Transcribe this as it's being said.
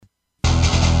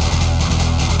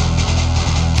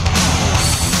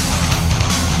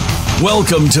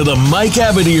Welcome to the Mike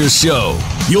Abadir Show.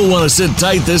 You'll want to sit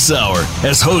tight this hour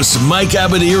as hosts Mike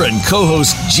Abadir and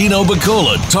co-host Gino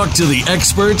Bacola talk to the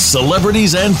experts,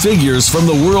 celebrities, and figures from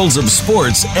the worlds of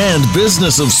sports and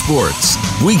business of sports.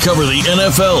 We cover the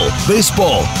NFL,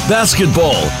 baseball,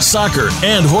 basketball, soccer,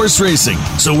 and horse racing,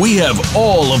 so we have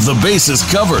all of the bases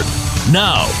covered.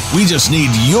 Now, we just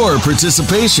need your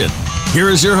participation. Here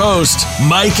is your host,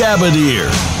 Mike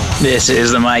Abadir. This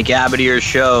is the Mike Abadir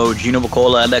Show. Gino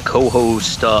Bacola, the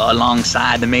co-host,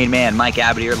 alongside the main man, Mike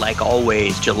Abadir, like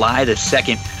always. July the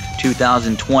 2nd,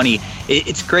 2020.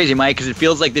 It's crazy, Mike, because it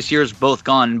feels like this year's both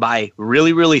gone by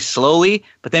really, really slowly,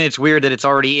 but then it's weird that it's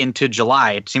already into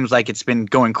July. It seems like it's been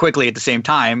going quickly at the same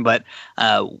time, but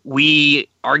we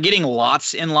are getting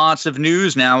lots and lots of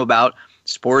news now about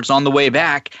sports on the way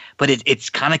back, but it's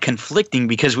kind of conflicting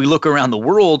because we look around the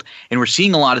world and we're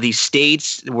seeing a lot of these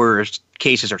states where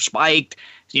cases are spiked.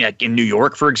 You know, in New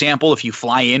York, for example, if you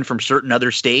fly in from certain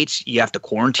other states, you have to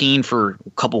quarantine for a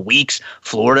couple weeks.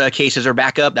 Florida cases are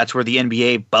back up. That's where the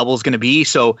NBA bubble is going to be.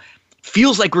 So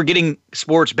feels like we're getting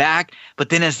sports back. But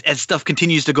then as stuff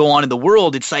continues to go on in the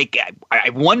world, it's like I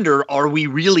wonder, are we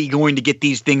really going to get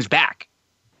these things back?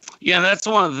 Yeah, that's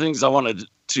one of the things I wanted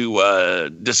to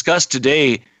discuss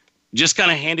today, just kind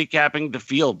of handicapping the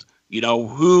field. You know,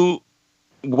 who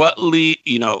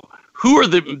are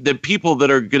the people that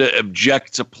are going to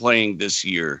object to playing this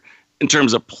year in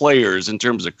terms of players, in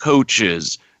terms of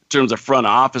coaches, in terms of front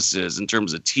offices, in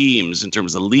terms of teams, in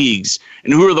terms of leagues,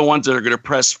 and who are the ones that are going to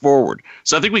press forward?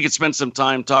 So I think we could spend some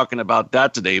time talking about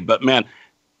that today. But, man,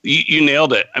 you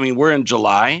nailed it. I mean, we're in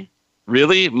July,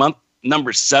 really, month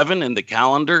number 7 in the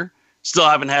calendar. Still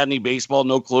haven't had any baseball,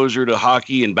 no closure to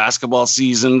hockey and basketball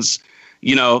seasons.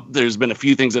 You know, there's been a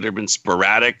few things that have been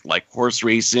sporadic, like horse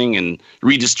racing and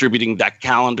redistributing that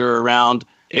calendar around.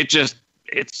 It's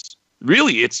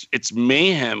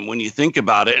mayhem when you think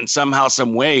about it. And somehow,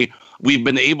 some way, we've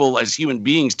been able as human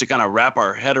beings to kind of wrap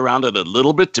our head around it a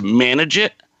little bit to manage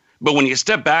it. But when you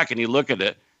step back and you look at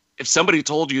it, if somebody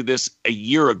told you this a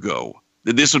year ago,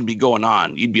 that this would be going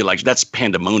on, you'd be like, that's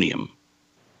pandemonium.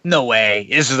 No way.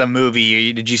 This is a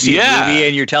movie. Did you see the movie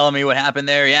and you're telling me what happened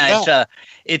there? Yeah.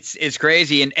 It's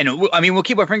crazy. And I mean, we'll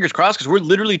keep our fingers crossed because we're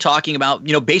literally talking about,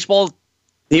 you know, baseball.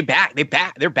 They're back.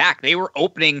 They were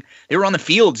opening. They were on the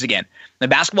fields again. The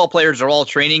basketball players are all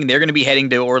training. They're going to be heading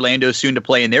to Orlando soon to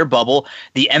play in their bubble.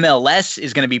 The MLS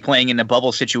is going to be playing in a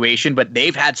bubble situation, but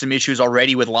they've had some issues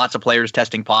already with lots of players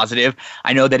testing positive.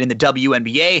 I know that in the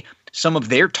WNBA, some of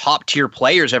their top tier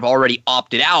players have already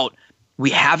opted out.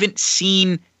 We haven't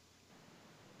seen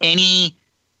any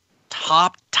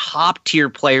top tier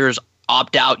players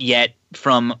opt out yet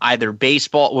from either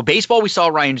baseball. Well, baseball, we saw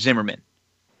Ryan Zimmerman.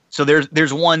 So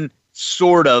there's one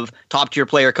sort of top tier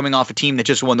player coming off a team that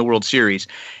just won the World Series.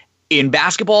 In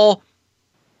basketball,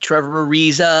 Trevor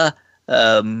Ariza,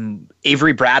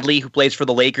 Avery Bradley, who plays for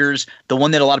the Lakers. The one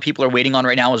that a lot of people are waiting on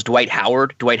right now is Dwight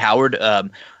Howard. Dwight Howard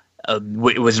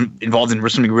was involved in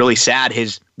something really sad.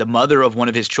 The mother of one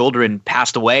of his children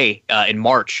passed away in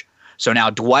March. So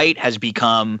now Dwight has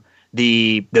become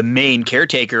the main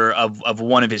caretaker of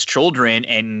one of his children,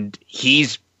 and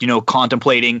he's, you know,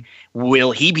 contemplating,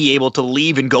 will he be able to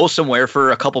leave and go somewhere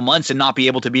for a couple months and not be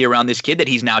able to be around this kid that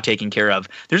he's now taking care of?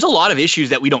 There's a lot of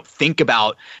issues that we don't think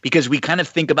about because we kind of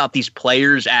think about these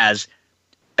players as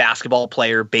basketball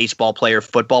player, baseball player,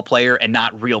 football player, and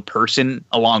not real person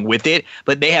along with it.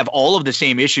 But they have all of the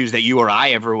same issues that you or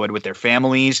I ever would with their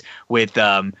families, with,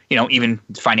 even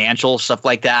financial stuff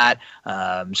like that.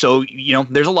 So, you know,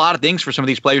 there's a lot of things for some of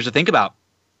these players to think about.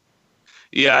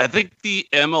 Yeah, I think the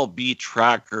MLB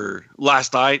tracker,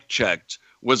 last I checked,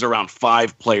 was around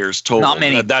 5 players total. Not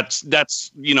many.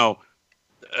 That's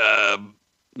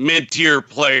mid-tier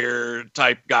player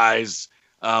type guys.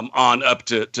 On up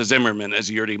to Zimmerman,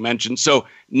 as you already mentioned. So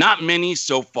not many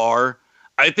so far.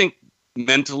 I think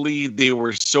mentally they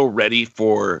were so ready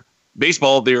for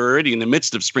baseball. They were already in the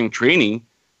midst of spring training,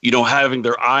 you know, having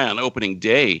their eye on opening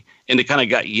day, and it kind of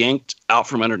got yanked out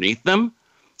from underneath them.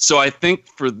 So I think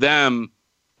for them,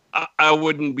 I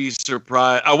wouldn't be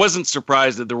surprised. I wasn't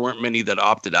surprised that there weren't many that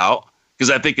opted out because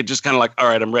I think it just kind of like, all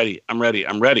right, I'm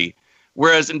ready.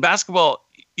 Whereas in basketball,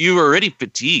 you were already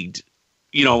fatigued.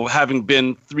 You know, having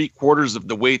been 3/4 of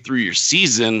the way through your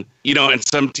season, you know, and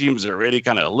some teams are already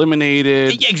kind of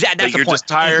eliminated. Yeah, exactly. That's you're the point. Just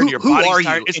tired. Your body's are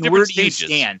tired. You? It's and different where do stages. You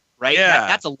stand? Right? Yeah.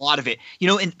 That's a lot of it. You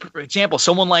know, for example,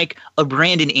 someone like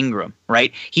Brandon Ingram,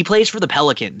 right? He plays for the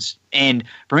Pelicans, and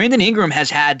Brandon Ingram has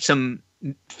had some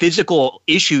physical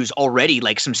issues already,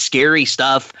 like some scary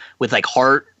stuff with like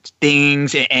heart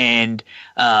things and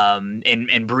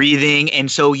breathing. And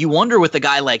so you wonder with a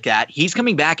guy like that, he's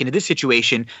coming back into this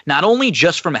situation, not only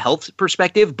just from a health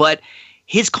perspective, but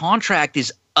his contract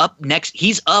is up next.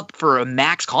 He's up for a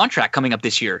max contract coming up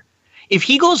this year. If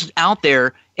he goes out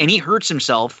there and he hurts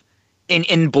himself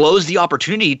and blows the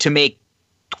opportunity to make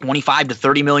 $25 to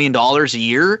 $30 million a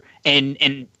year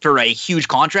and for a huge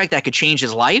contract that could change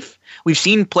his life. We've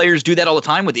seen players do that all the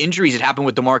time with injuries. It happened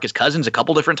with DeMarcus Cousins a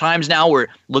couple different times now where it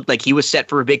looked like he was set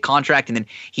for a big contract and then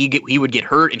he would get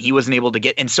hurt and he wasn't able to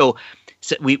get. And so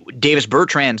Davis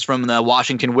Bertrands from the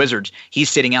Washington Wizards, he's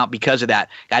sitting out because of that.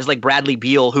 Guys like Bradley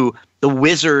Beal, who the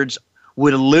Wizards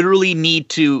would literally need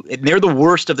to, and they're the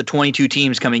worst of the 22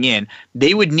 teams coming in,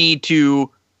 they would need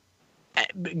to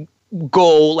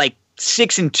go like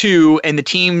 6-2, and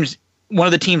one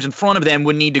of the teams in front of them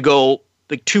would need to go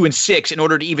like 2-6 in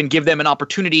order to even give them an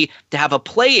opportunity to have a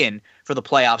play-in for the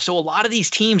playoffs. So a lot of these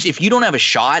teams, if you don't have a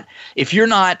shot, if you're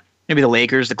not maybe the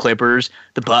Lakers, the Clippers,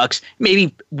 the Bucks,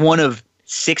 maybe one of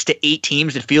 6 to 8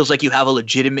 teams that feels like you have a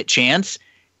legitimate chance,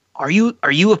 are you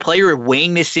a player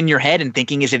weighing this in your head and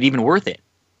thinking, is it even worth it?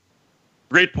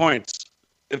 Great points.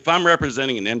 If I'm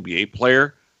representing an NBA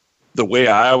player, the way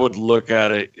I would look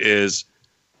at it is,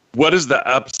 what is the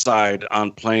upside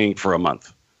on playing for a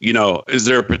month? Is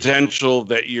there a potential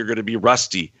that you're going to be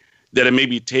rusty, that it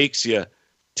maybe takes you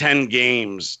 10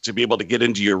 games to be able to get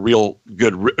into your real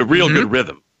good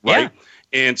rhythm, right?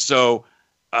 Yeah. And so,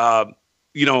 and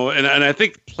I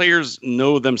think players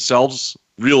know themselves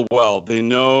real well. They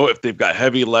know if they've got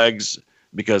heavy legs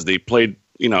because they played,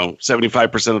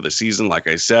 75% of the season, like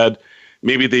I said.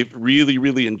 Maybe they've really,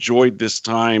 really enjoyed this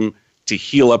time to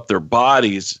heal up their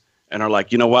bodies and are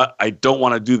like, you know what, I don't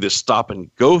want to do this stop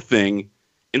and go thing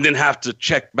and then have to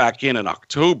check back in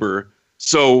October.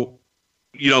 So,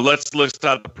 let's list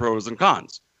out the pros and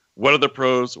cons. What are the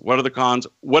pros? What are the cons?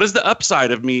 What is the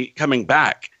upside of me coming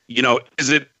back? Is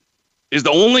the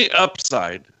only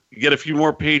upside you get a few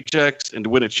more paychecks and to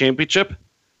win a championship?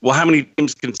 Well, how many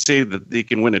teams can say that they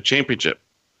can win a championship?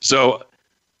 So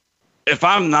if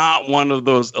I'm not one of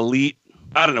those elite,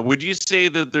 I don't know, would you say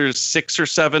that there's 6 or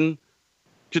 7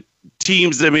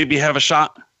 teams that maybe have a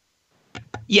shot?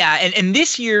 Yeah, and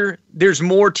this year there's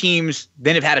more teams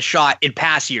than have had a shot in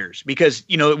past years because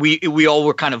we all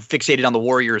were kind of fixated on the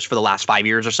Warriors for the last 5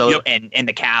 years or so, yep. and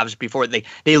the Cavs before they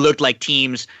looked like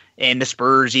teams, and the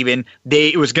Spurs even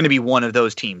it was going to be one of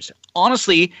those teams.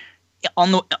 Honestly,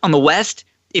 on the West,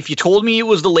 if you told me it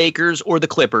was the Lakers or the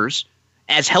Clippers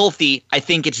as healthy, I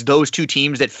think it's those two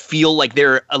teams that feel like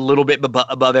they're a little bit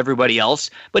above everybody else.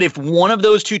 But if one of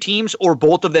those two teams or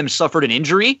both of them suffered an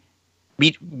injury,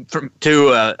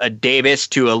 to a Davis,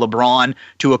 to a LeBron,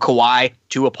 to a Kawhi,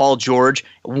 to a Paul George,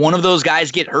 one of those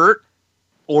guys get hurt,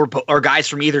 or guys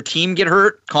from either team get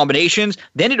hurt, combinations,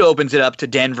 then it opens it up to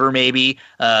Denver, maybe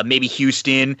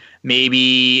Houston,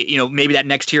 maybe that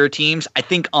next tier of teams. I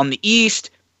think on the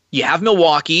East, you have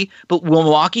Milwaukee, but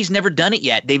Milwaukee's never done it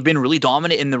yet. They've been really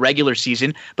dominant in the regular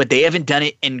season, but they haven't done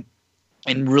it and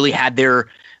really had their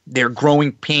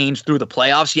growing pains through the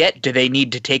playoffs yet. Do they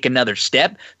need to take another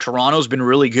step? Toronto's been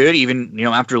really good, even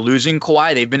after losing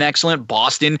Kawhi. They've been excellent.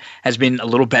 Boston has been a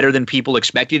little better than people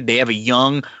expected. They have a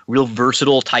young, real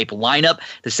versatile type lineup.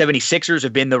 The 76ers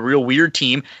have been the real weird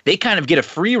team. They kind of get a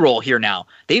free roll here now.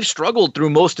 They've struggled through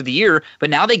most of the year, but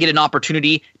now they get an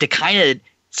opportunity to kind of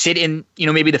sit in,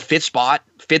 maybe the fifth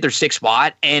or sixth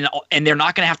spot, and they're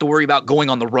not going to have to worry about going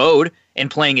on the road and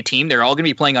playing a team. They're all going to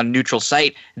be playing on a neutral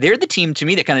site. They're the team to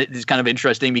me that is kind of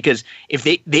interesting because if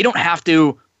they don't have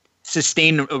to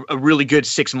sustain a really good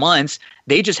 6 months,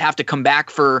 they just have to come back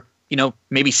for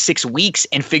maybe 6 weeks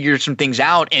and figure some things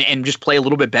out and just play a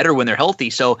little bit better when they're healthy.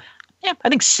 So yeah, I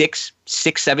think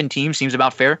 7 teams seems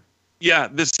about fair. Yeah,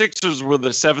 the Sixers were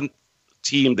the 7th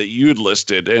team that you'd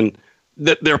listed, and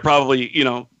they're probably,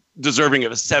 deserving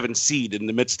of a 7 seed in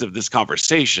the midst of this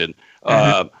conversation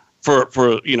for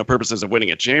purposes of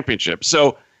winning a championship.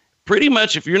 So pretty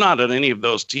much if you're not on any of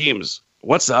those teams,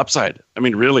 what's the upside? I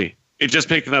mean, really, it's just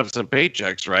picking up some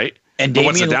paychecks, right? And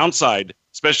what's the downside,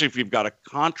 especially if you've got a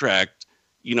contract,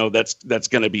 that's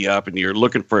going to be up and you're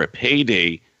looking for a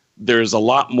payday? There's a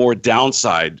lot more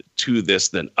downside to this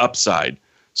than upside.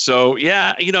 So,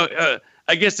 yeah,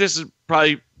 I guess this is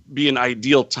probably be an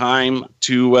ideal time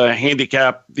to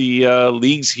handicap the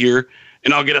leagues here,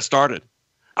 and I'll get it started.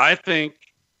 I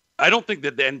don't think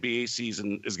that the NBA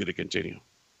season is going to continue.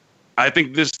 I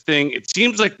think it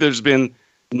seems like there's been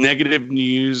negative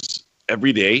news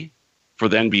every day for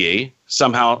the NBA.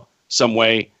 Somehow, some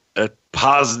way, a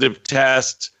positive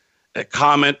test, a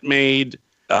comment made,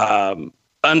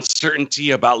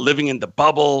 uncertainty about living in the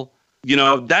bubble.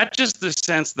 That's just the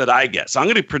sense that I get. So I'm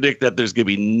going to predict that there's going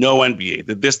to be no NBA,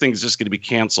 that this thing's just going to be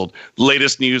canceled. The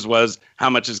latest news was how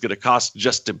much it's going to cost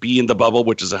just to be in the bubble,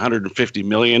 which is $150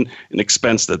 million, an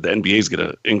expense that the NBA is going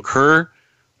to incur.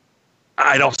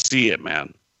 I don't see it,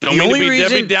 man. Don't mean to be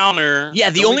Debbie Downer. Yeah,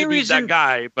 the only reason that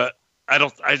guy, but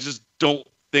I just don't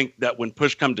think that when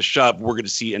push come to shove, we're going to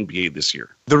see NBA this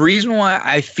year. The reason why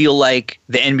I feel like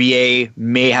the NBA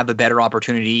may have a better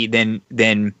opportunity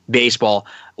than baseball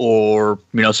or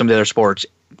some of the other sports,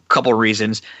 a couple of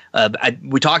reasons.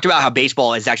 We talked about how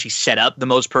baseball is actually set up the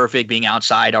most perfect, being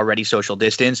outside already, social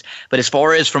distance. But as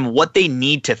far as from what they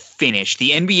need to finish,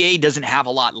 the NBA doesn't have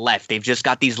a lot left. They've just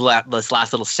got this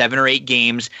last little 7 or 8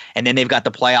 games, and then they've got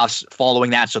the playoffs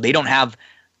following that. So they don't have,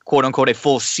 quote unquote, a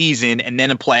full season and then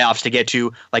a playoffs to get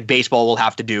to like baseball will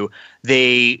have to do.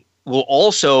 They will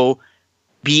also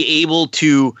be able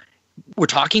to, we're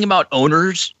talking about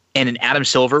owners and an Adam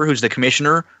Silver, who's the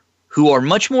commissioner, who are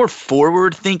much more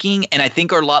forward thinking and I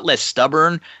think are a lot less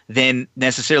stubborn than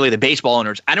necessarily the baseball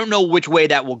owners. I don't know which way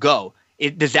that will go.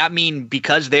 Does that mean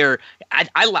because they're –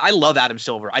 I love Adam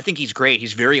Silver. I think he's great.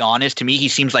 He's very honest. To me, he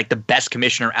seems like the best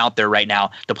commissioner out there right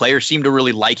now. The players seem to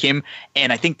really like him.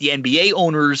 And I think the NBA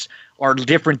owners are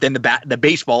different than the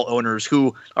baseball owners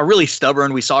who are really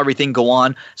stubborn. We saw everything go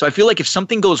on. So I feel like if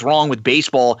something goes wrong with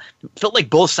baseball, it felt like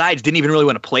both sides didn't even really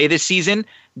want to play this season.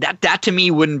 That to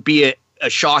me wouldn't be a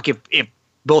shock if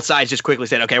both sides just quickly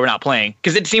said, okay, we're not playing.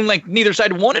 Because it seemed like neither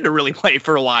side wanted to really play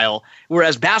for a while.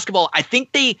 Whereas basketball, I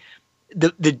think the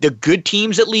good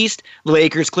teams, at least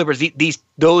Lakers, Clippers,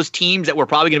 those teams that we're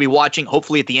probably going to be watching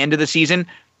hopefully at the end of the season,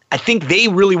 I think they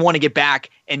really want to get back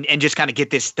and just kind of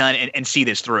get this done and see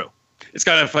this through. It's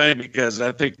kind of funny because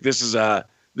I think this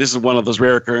is one of those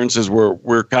rare occurrences where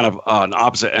we're kind of on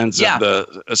opposite ends of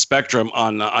the spectrum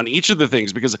on each of the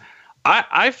things, because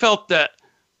I felt that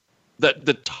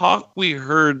the talk we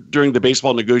heard during the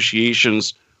baseball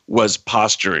negotiations was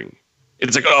posturing.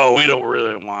 It's like, oh, we don't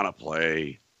really want to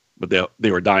play, but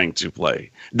they were dying to play.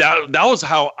 That was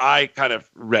how I kind of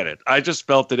read it. I just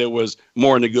felt that it was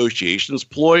more negotiations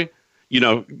ploy.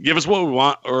 Give us what we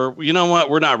want, or you know what,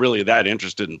 we're not really that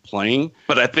interested in playing.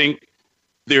 But I think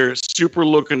they're super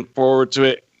looking forward to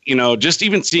it. Just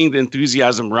even seeing the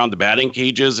enthusiasm around the batting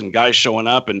cages and guys showing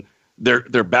up and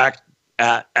they're back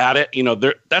at it.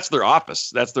 That's their office.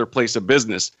 That's their place of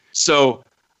business. So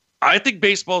I think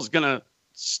baseball is going to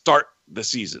start the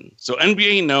season. So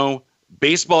NBA, no.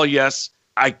 Baseball, yes.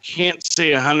 I can't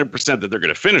say 100% that they're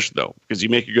going to finish, though, because you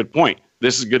make a good point.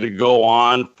 This is going to go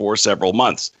on for several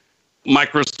months. My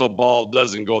crystal ball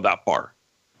doesn't go that far.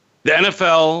 The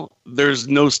NFL, there's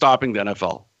no stopping the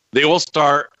NFL. They will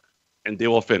start and they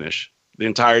will finish the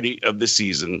entirety of the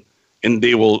season, and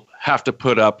they will have to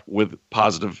put up with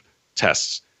positive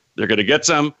tests. They're going to get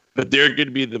some, but they're going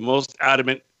to be the most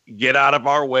adamant, get out of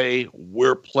our way.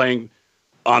 We're playing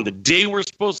on the day we're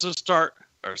supposed to start.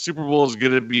 Our Super Bowl is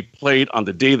going to be played on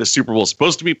the day the Super Bowl is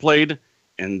supposed to be played,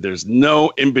 and there's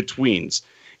no in-betweens.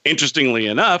 Interestingly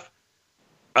enough,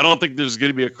 I don't think there's going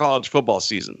to be a college football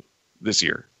season this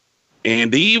year.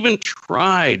 And they even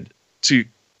tried to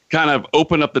kind of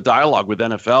open up the dialogue with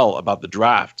NFL about the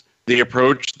draft. They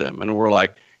approached them and were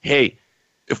like, hey,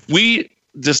 if we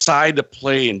decide to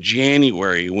play in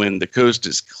January when the coast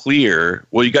is clear,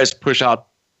 will you guys push out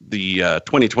the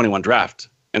 2021 draft?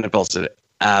 NFL said,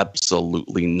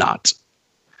 absolutely not.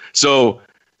 So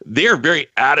they're very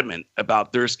adamant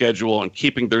about their schedule and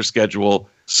keeping their schedule.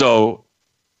 So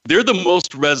they're the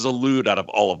most resolute out of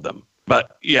all of them.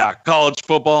 But yeah, college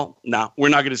football, no, we're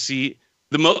not going to see.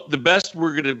 The best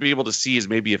we're going to be able to see is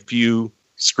maybe a few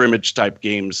scrimmage type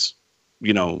games.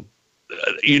 You're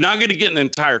not going to get an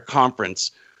entire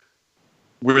conference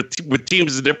with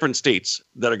teams in different states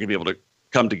that are going to be able to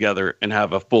come together and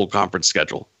have a full conference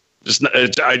schedule.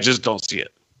 I just don't see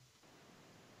it.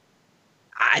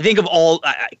 I think of all,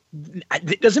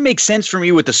 it doesn't make sense for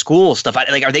me with the school stuff. Are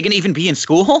they going to even be in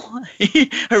school? Are we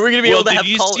going to be able to have?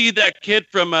 Did you see that kid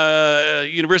from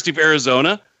University of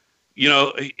Arizona?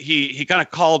 He kind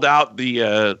of called out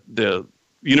the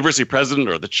university president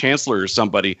or the chancellor or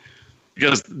somebody,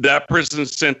 because that person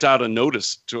sent out a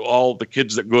notice to all the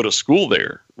kids that go to school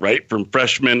there, right, from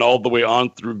freshmen all the way on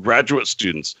through graduate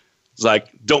students. It's like,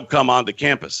 don't come on the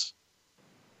campus.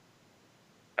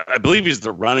 I believe he's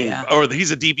the running, or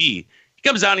he's a DB. He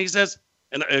comes out and he says,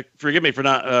 and forgive me for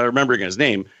not remembering his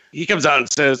name. He comes out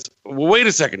and says, well, wait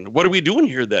a second. What are we doing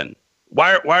here then?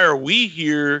 Why are we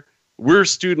here? We're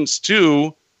students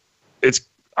too. It's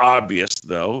obvious,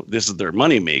 though. This is their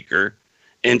moneymaker.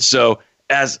 And so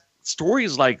as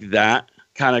stories like that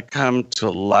kind of come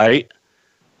to light,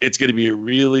 it's going to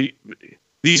be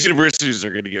these universities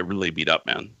are going to get really beat up,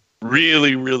 man.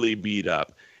 Really, really beat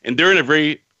up. And they're in a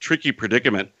very tricky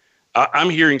predicament. I'm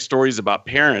hearing stories about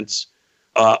parents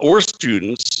or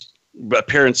students, but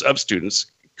parents of students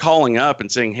calling up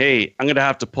and saying, hey, I'm going to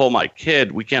have to pull my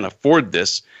kid. We can't afford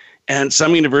this. And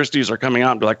some universities are coming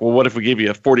out and be like, well, what if we give you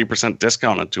a 40%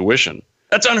 discount on tuition?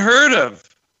 That's unheard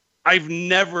of. I've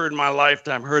never in my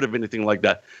lifetime heard of anything like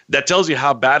that. That tells you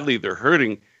how badly they're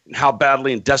hurting and how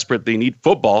badly and desperate they need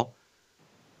football.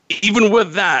 Even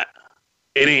with that,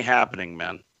 it ain't happening,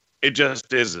 man. It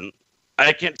just isn't.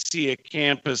 I can't see a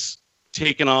campus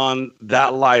taking on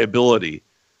that liability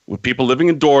with people living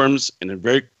in dorms and in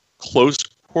very close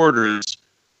quarters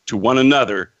to one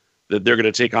another, that they're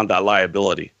going to take on that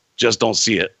liability. Just don't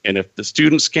see it. And if the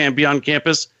students can't be on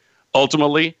campus,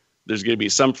 ultimately, there's going to be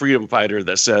some freedom fighter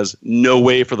that says, no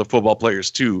way for the football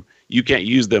players too. You can't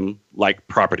use them like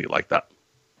property like that.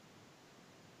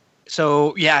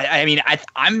 So, yeah, I mean, I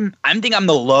think I'm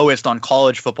the lowest on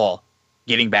college football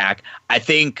getting back. I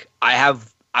think I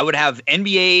would have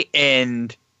NBA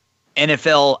and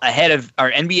NFL ahead of,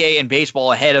 or NBA and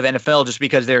baseball ahead of NFL, just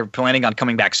because they're planning on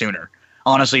coming back sooner.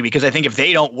 Honestly, because I think if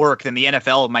they don't work, then the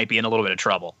NFL might be in a little bit of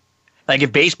trouble. Like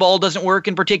if baseball doesn't work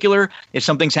in particular, if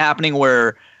something's happening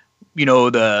where, you know,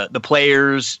 the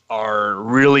players are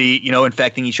really, you know,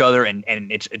 infecting each other and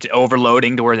it's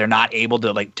overloading to where they're not able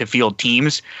to field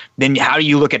teams, then how do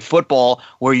you look at football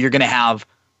where you're going to have,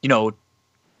 you know,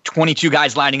 22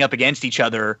 guys lining up against each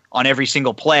other on every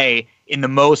single play in the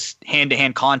most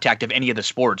hand-to-hand contact of any of the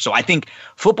sports? So I think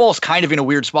football's kind of in a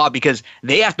weird spot because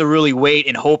they have to really wait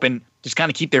and hope and just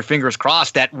kind of keep their fingers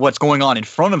crossed that what's going on in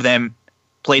front of them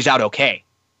plays out okay.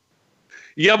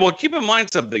 Yeah, well, keep in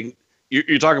mind something.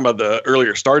 You're talking about the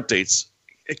earlier start dates.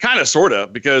 It kind of, sort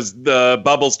of, because the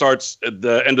bubble starts at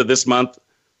the end of this month.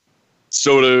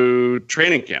 So do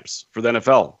training camps for the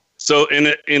NFL. So in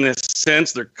a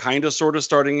sense, they're kind of sort of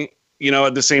starting, you know,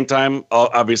 at the same time.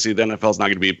 Obviously, the NFL is not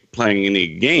going to be playing any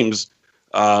games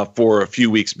for a few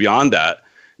weeks beyond that.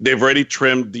 They've already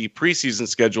trimmed the preseason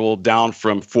schedule down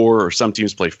from 4, or some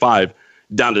teams play 5,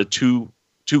 down to two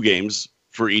games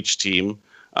for each team.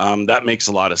 That makes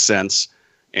a lot of sense.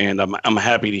 And I'm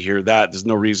happy to hear that. There's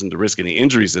no reason to risk any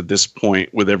injuries at this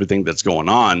point with everything that's going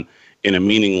on in a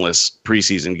meaningless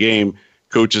preseason game.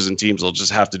 Coaches and teams will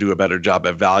just have to do a better job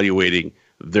evaluating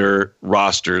their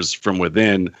rosters from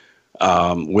within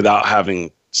without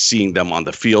having seen them on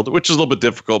the field, which is a little bit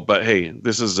difficult. But hey,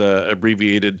 this is a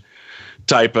abbreviated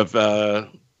type of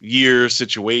year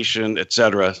situation,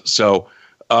 etc. So,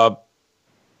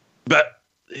 but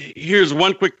here's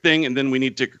one quick thing, and then we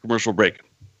need to take a commercial break.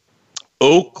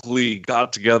 Oakley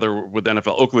got together with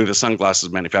NFL. Oakley, the sunglasses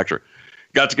manufacturer,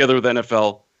 got together with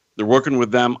NFL. They're working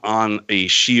with them on a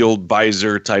shield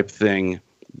visor type thing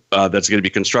that's going to be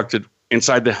constructed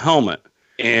inside the helmet.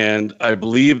 And I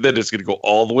believe that it's going to go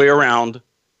all the way around.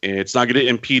 It's not going to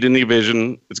impede any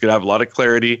vision. It's going to have a lot of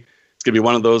clarity. It's going to be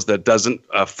one of those that doesn't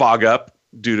fog up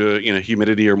due to, you know,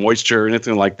 humidity or moisture or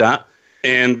anything like that.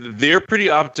 And they're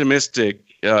pretty optimistic.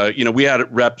 You know, we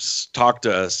had reps talk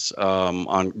to us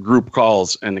on group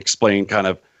calls and explain kind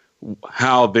of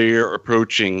how they're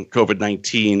approaching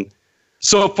COVID-19.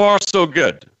 So far, so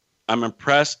good. I'm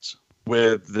impressed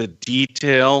with the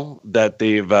detail that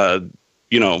they've,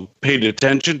 you know, paid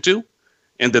attention to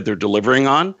and that they're delivering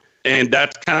on. And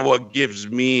that's kind of what gives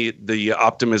me the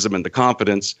optimism and the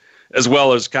confidence, as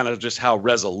well as kind of just how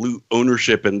resolute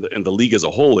ownership in the league as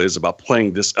a whole is about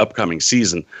playing this upcoming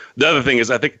season. The other thing is,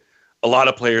 I think a lot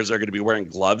of players are going to be wearing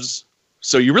gloves.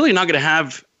 So you're really not going to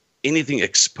have anything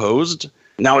exposed.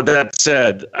 Now, with that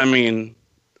said, I mean,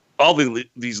 all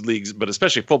these leagues, but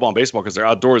especially football and baseball, because they're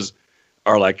outdoors,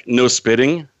 are like no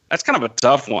spitting. That's kind of a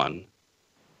tough one.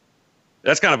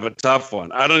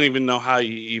 I don't even know how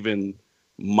you even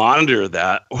monitor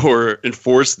that or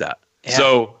enforce that. Yeah.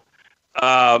 So,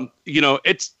 you know,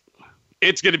 it's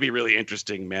going to be really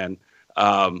interesting, man.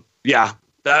 Yeah,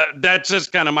 that's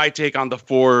just kind of my take on the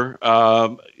 4.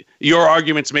 Your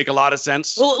arguments make a lot of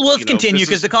sense. Well, let's continue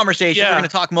because the conversation, we're going to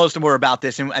talk most more about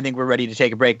this, and I think we're ready to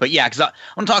take a break. But yeah, because I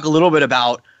want to talk a little bit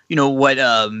about, you know, what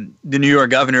the New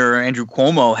York governor, Andrew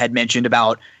Cuomo, had mentioned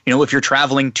about, you know, if you're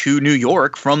traveling to New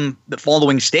York from the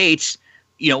following states,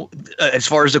 you know, as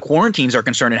far as the quarantines are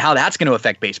concerned and how that's going to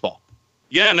affect baseball.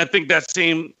 Yeah, and I think that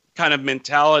same kind of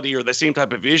mentality or the same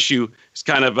type of issue is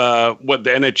kind of what the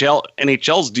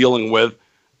NHL's dealing with,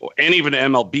 and even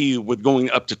MLB with going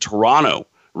up to Toronto.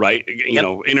 Right. You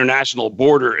know, international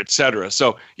border, et cetera.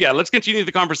 So, yeah, let's continue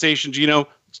the conversation, Gino.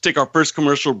 Let's take our first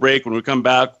commercial break. When we come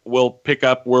back, we'll pick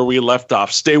up where we left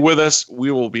off. Stay with us. We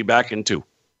will be back in 2.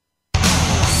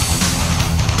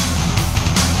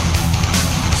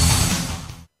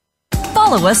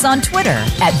 follow us on Twitter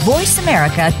at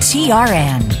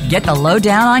VoiceAmericaTRN. Get the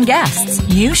lowdown on guests,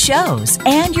 new shows,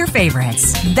 and your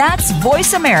favorites. That's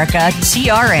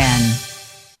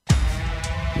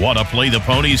VoiceAmericaTRN. Want to play the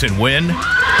ponies and win?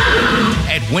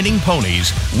 At Winning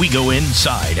Ponies, we go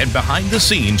inside and behind the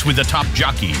scenes with the top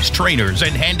jockeys, trainers,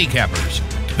 and handicappers.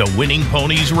 The Winning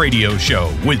Ponies radio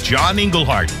show with John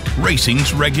Englehart,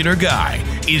 racing's regular guy,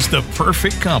 is the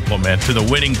perfect complement to the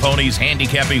Winning Ponies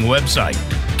handicapping website.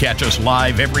 Catch us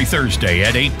live every Thursday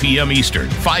at 8 p.m.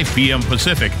 Eastern, 5 p.m.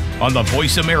 Pacific on the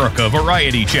Voice America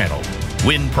Variety Channel.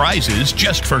 Win prizes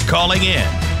just for calling in.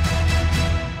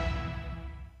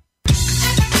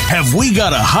 Have we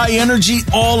got a high-energy,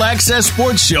 all-access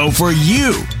sports show for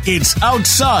you? It's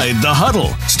Outside the Huddle,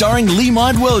 starring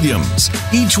Lemont Williams.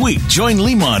 Each week, join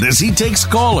Lemont as he takes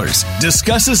callers,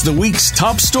 discusses the week's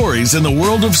top stories in the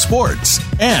world of sports,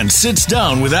 and sits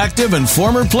down with active and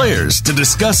former players to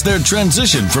discuss their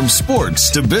transition from sports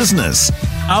to business.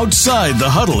 Outside the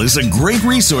Huddle is a great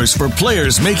resource for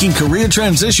players making career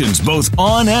transitions both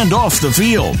on and off the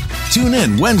field. Tune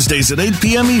in Wednesdays at 8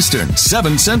 p.m. Eastern,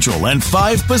 7 Central, and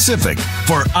 5 Pacific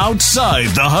for Outside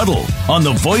the Huddle on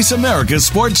the Voice America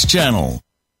Sports Channel.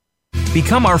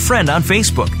 Become our friend on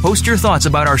Facebook. Post your thoughts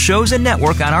about our shows and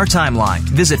network on our timeline.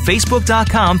 Visit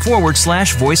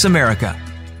Facebook.com/Voice America.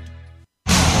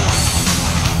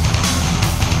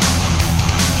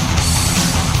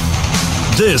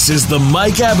 This is the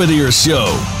Mike Abadir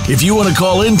Show. If you want to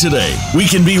call in today, we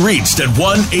can be reached at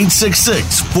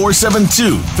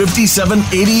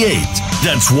 1-866-472-5788.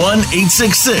 That's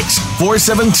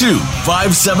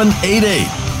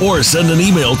 1-866-472-5788. Or send an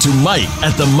email to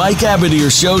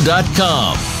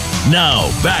mike@themikeabadirshow.com.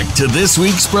 Now, back to this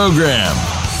week's program.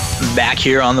 Back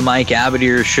here on the Mike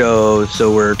Abadir Show.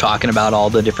 So we're talking about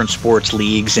all the different sports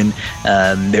leagues and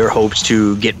their hopes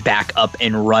to get back up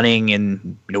and running,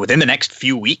 and within the next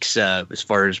few weeks. As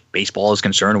far as baseball is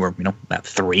concerned, we're about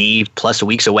 3+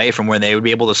 weeks away from where they would be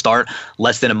able to start,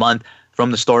 less than a month from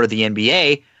the start of the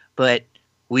NBA. But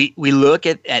we look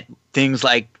at things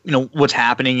like what's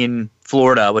happening in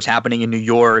Florida, what's happening in New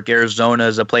York. Arizona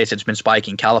is a place that's been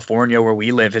spiking. California, where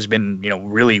we live, has been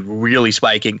really, really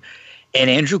spiking. And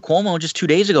Andrew Cuomo, just 2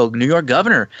 days ago, New York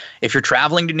governor, if you're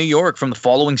traveling to New York from the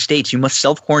following states, you must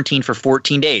self-quarantine for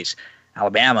 14 days.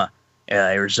 Alabama,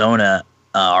 Arizona,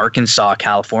 Arkansas,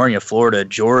 California, Florida,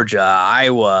 Georgia,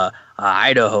 Iowa,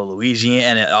 Idaho,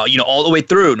 Louisiana, all the way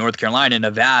through North Carolina,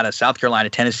 Nevada, South Carolina,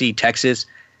 Tennessee, Texas.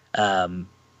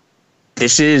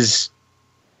 This is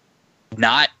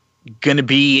not going to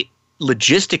be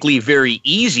logistically very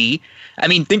easy. I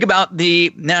mean, think about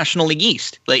the National League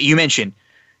East, like you mentioned.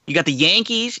 You got the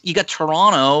Yankees, you got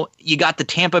Toronto, you got the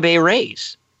Tampa Bay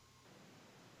Rays.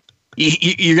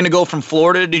 You're going to go from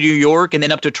Florida to New York and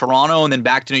then up to Toronto and then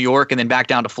back to New York and then back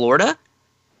down to Florida?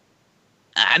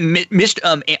 I missed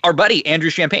our buddy Andrew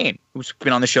Champagne, who's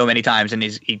been on the show many times and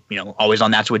is always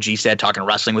on That's What G Said, talking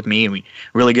wrestling with me, and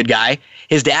really good guy.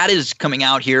 His dad is coming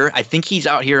out here. I think he's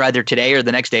out here either today or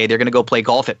the next day. They're going to go play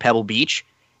golf at Pebble Beach.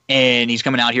 And he's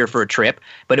coming out here for a trip.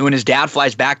 But when his dad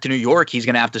flies back to New York, he's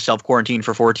going to have to self-quarantine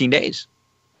for 14 days.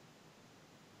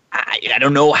 I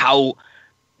don't know how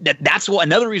that's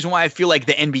another reason why I feel like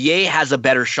the NBA has a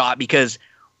better shot, because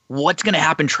what's going to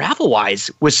happen travel-wise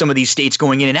with some of these states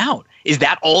going in and out? Is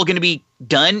that all going to be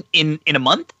done in a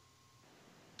month?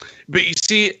 But you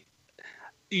see,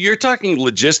 you're talking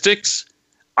logistics.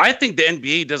 I think the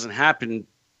NBA doesn't happen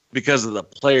because of the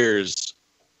players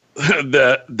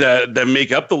that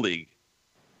make up the league.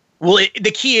 Well,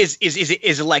 the key is a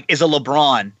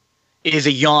LeBron, is a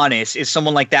Giannis, is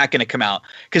someone like that going to come out?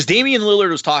 Because Damian Lillard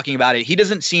was talking about it. He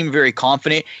doesn't seem very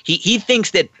confident. He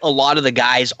thinks that a lot of the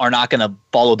guys are not going to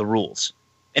follow the rules,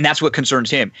 and that's what concerns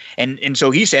him. And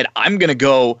so he said, I'm going to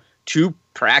go to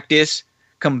practice,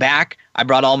 come back. I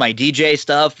brought all my DJ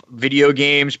stuff, video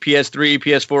games, PS3,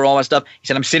 PS4, all my stuff. He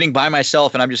said, I'm sitting by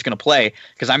myself and I'm just going to play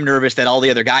because I'm nervous that all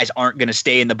the other guys aren't going to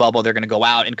stay in the bubble. They're going to go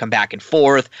out and come back and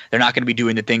forth. They're not going to be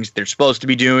doing the things they're supposed to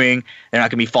be doing. They're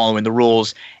not going to be following the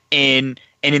rules. And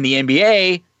in the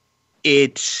NBA,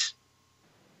 it's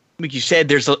like you said,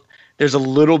 there's a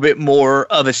little bit more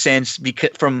of a sense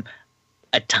from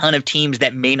a ton of teams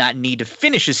that may not need to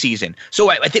finish a season. So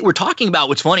I think we're talking about,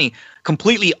 what's funny,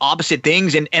 completely opposite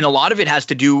things. And a lot of it has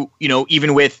to do,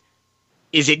 even with,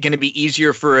 is it going to be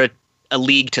easier for a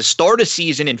league to start a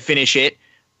season and finish it?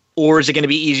 Or is it going to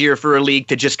be easier for a league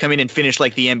to just come in and finish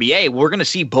like the NBA? We're going to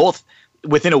see both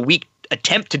within a week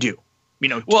attempt to do,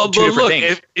 well, two different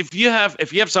things. If you have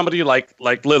somebody like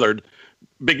Lillard,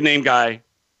 big name guy,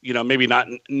 maybe not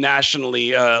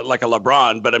nationally like a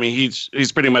LeBron, but I mean, he's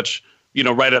pretty much,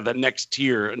 right at the next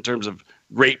tier in terms of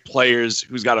great players,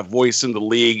 who's got a voice in the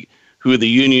league, who the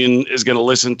union is going to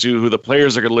listen to, who the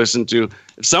players are going to listen to.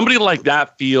 If somebody like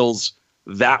that feels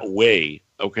that way,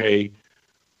 okay,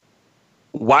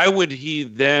 why would he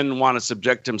then want to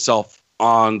subject himself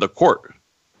on the court?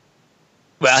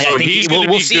 Well, So I think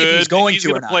we'll see if he's going he's to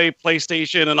going to play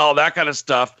PlayStation and all that kind of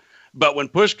stuff. But when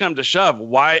push comes to shove,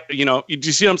 why, do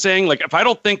you see what I'm saying? Like, if I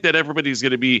don't think that everybody's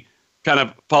going to be kind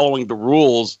of following the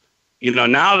rules,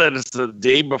 now that it's the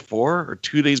day before or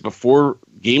 2 days before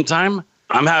game time,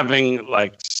 I'm having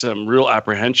like some real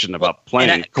apprehension about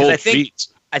playing cold feet.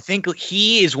 I think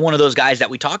he is one of those guys that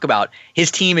we talk about.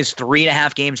 His team is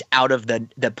 3.5 games out of the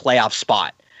playoff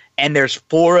spot. And there's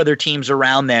 4 other teams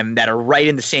around them that are right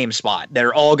in the same spot.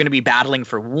 They're all going to be battling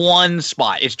for one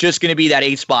spot. It's just going to be that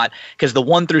 8th spot because the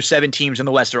 1 through 7 teams in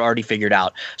the West are already figured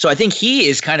out. So I think he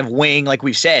is kind of weighing, like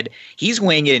we've said, he's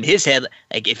weighing it in his head.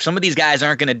 Like, if some of these guys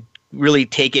aren't going to really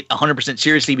take it 100%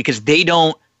 seriously because they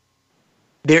don't,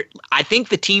 I think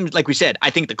the teams, like we said, I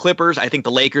think the Clippers, I think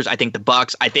the Lakers, I think the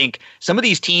Bucks, I think some of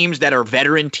these teams that are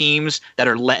veteran teams that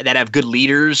have good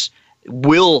leaders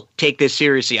will take this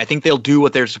seriously. I think they'll do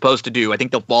what they're supposed to do. I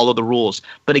think they'll follow the rules.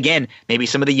 But again, maybe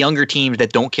some of the younger teams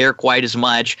that don't care quite as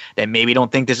much, that maybe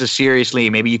don't think this is seriously,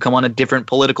 maybe you come on a different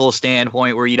political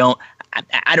standpoint where you don't,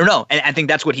 I don't know. And I think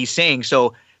that's what he's saying.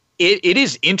 So it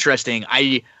is interesting.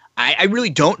 I really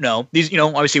don't know. These,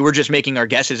 obviously we're just making our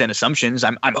guesses and assumptions.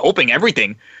 I'm hoping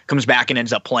everything comes back and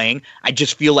ends up playing. I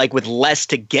just feel like with less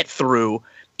to get through,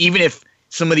 even if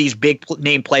some of these big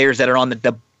name players that are on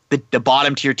the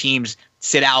bottom tier teams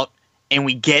sit out and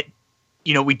we get,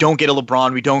 we don't get a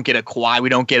LeBron, we don't get a Kawhi, we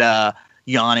don't get a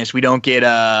Giannis, we don't get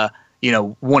a,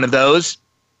 one of those.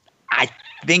 I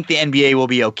think the NBA will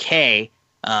be okay.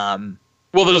 Well,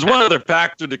 there's one other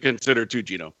factor to consider too,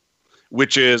 Gino,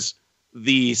 which is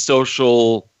the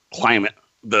social climate,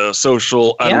 the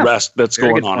social unrest that's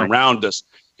going on around us.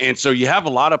 And so you have a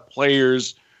lot of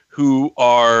players who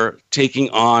are taking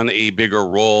on a bigger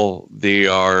role. They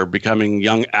are becoming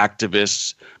young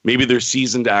activists. Maybe they're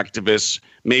seasoned activists.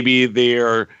 Maybe they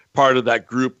are part of that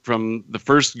group from the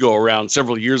first go around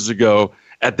several years ago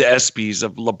at the ESPYs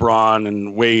of LeBron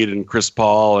and Wade and Chris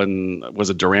Paul and was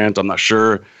it Durant? I'm not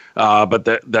sure. But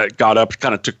that got up,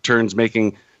 kind of took turns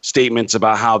making statements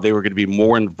about how they were going to be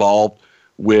more involved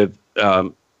with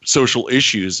social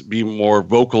issues, be more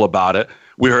vocal about it.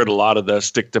 We heard a lot of the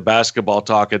stick to basketball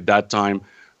talk at that time,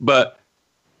 but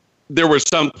there were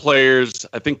some players,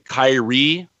 I think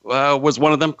Kyrie was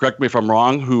one of them, correct me if I'm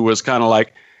wrong, who was kind of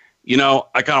like,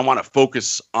 I kind of want to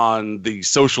focus on the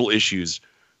social issues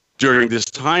during this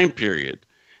time period.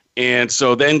 And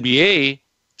so the NBA,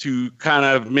 to kind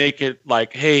of make it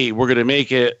like, hey, we're going to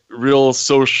make it real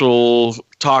social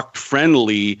talk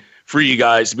friendly for you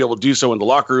guys to be able to do so in the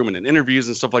locker room and in interviews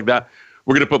and stuff like that.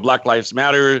 We're going to put Black Lives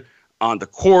Matter on the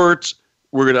court.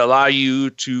 We're going to allow you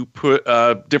to put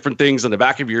different things on the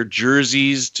back of your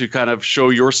jerseys to kind of show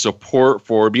your support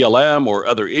for BLM or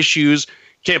other issues.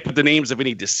 Can't put the names of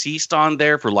any deceased on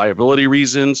there for liability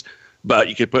reasons, but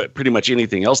you could put pretty much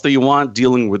anything else that you want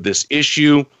dealing with this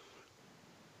issue.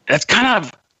 That's kind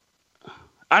of,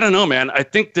 I don't know, man. I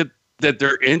think that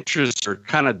their interests are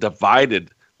kind of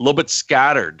divided, a little bit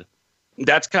scattered.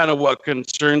 That's kind of what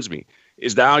concerns me.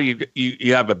 Is now you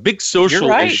have a big social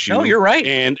issue. No, you're right.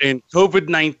 And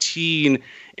COVID-19,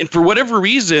 and for whatever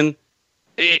reason,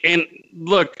 and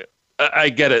look, I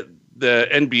get it.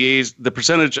 The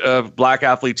percentage of black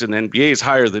athletes in the NBA is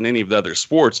higher than any of the other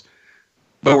sports,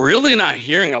 but we're really not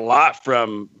hearing a lot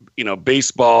from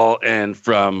baseball and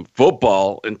from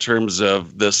football in terms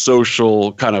of the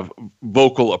social kind of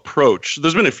vocal approach.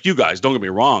 There's been a few guys, don't get me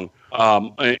wrong,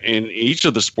 in each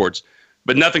of the sports,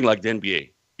 but nothing like the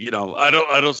NBA. I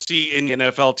don't see any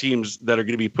NFL teams that are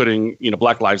going to be putting,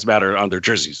 Black Lives Matter on their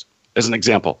jerseys, as an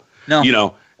example.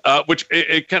 No. Which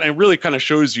it kind of really kind of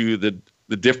shows you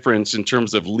the difference in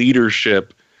terms of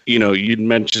leadership. You'd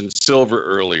mentioned Silver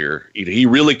earlier. He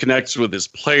really connects with his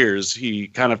players. He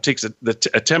kind of takes a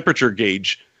temperature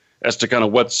gauge as to kind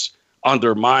of what's on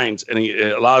their minds, and he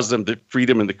allows them the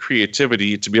freedom and the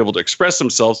creativity to be able to express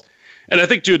themselves. And I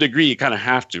think to a degree you kind of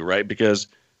have to, right? Because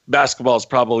basketball is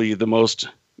probably the most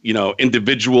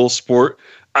individual sport.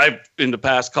 I've in the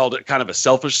past called it kind of a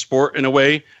selfish sport in a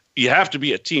way. You have to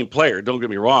be a team player, don't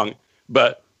get me wrong,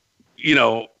 but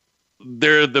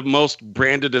they're the most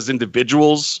branded as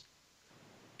individuals,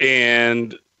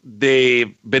 and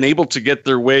they've been able to get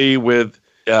their way with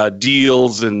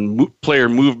deals and player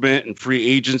movement and free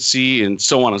agency and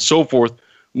so on and so forth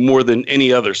more than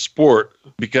any other sport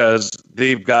because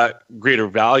they've got greater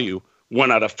value,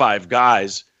 1 out of 5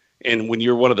 guys. And when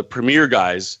you're one of the premier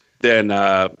guys, then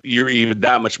you're even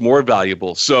that much more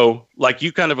valuable. So like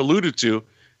you kind of alluded to,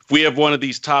 if we have one of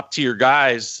these top tier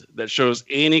guys that shows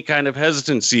any kind of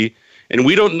hesitancy, and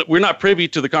we're not privy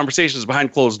to the conversations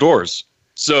behind closed doors.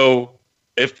 So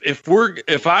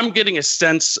if I'm getting a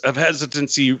sense of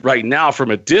hesitancy right now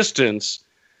from a distance,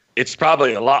 it's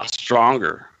probably a lot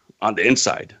stronger on the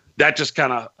inside. That's just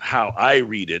kind of how I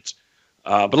read it.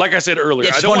 But like I said earlier,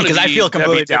 it's funny because I feel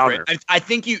completely different. I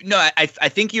think I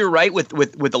think you're right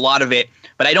with a lot of it,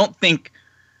 but I don't think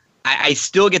I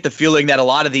still get the feeling that a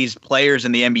lot of these players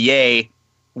in the NBA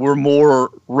were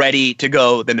more ready to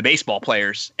go than the baseball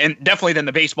players, and definitely than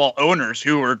the baseball owners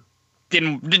who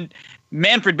didn't.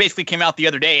 Manfred basically came out the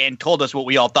other day and told us what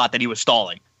we all thought, that he was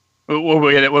stalling. What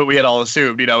we had all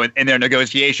assumed, in their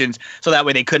negotiations, so that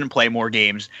way they couldn't play more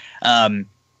games.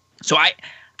 So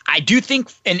I do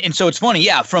think, and so it's funny,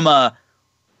 from a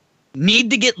need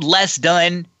to get less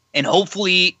done, and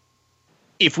hopefully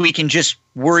if we can just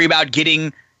worry about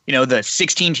getting, the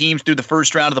 16 teams through the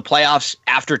first round of the playoffs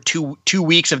after two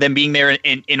weeks of them being there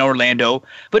in Orlando.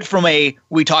 But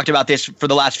we talked about this for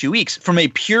the last few weeks, from a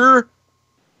pure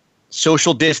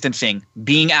social distancing,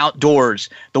 being outdoors,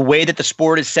 the way that the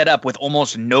sport is set up with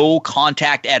almost no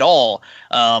contact at all.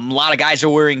 A lot of guys are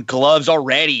wearing gloves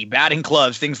already, batting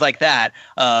gloves, things like that.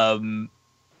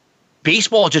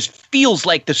 Baseball just feels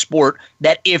like the sport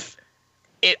that if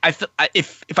I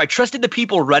trusted the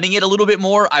people running it a little bit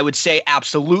more, I would say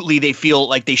absolutely they feel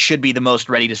like they should be the most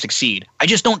ready to succeed. I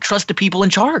just don't trust the people in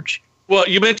charge. Well,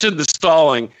 you mentioned the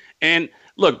stalling, and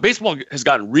look, baseball has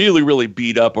gotten really, really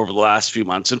beat up over the last few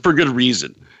months, and for good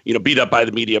reason. Beat up by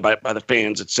the media, by the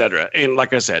fans, et cetera. And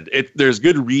like I said, there's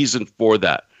good reason for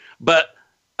that. But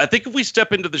I think if we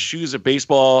step into the shoes of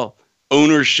baseball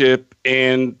ownership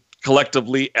and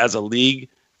collectively as a league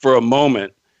for a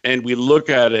moment, and we look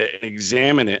at it and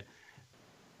examine it,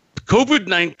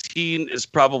 COVID-19 is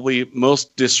probably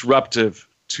most disruptive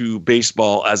to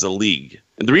baseball as a league.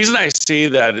 And the reason I say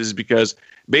that is because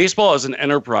baseball as an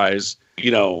enterprise,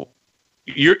 you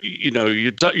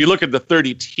look at the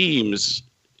 30 teams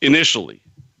initially,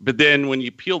 but then when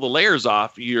you peel the layers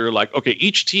off, you're like, okay,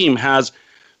 each team has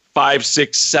 5,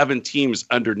 6, 7 teams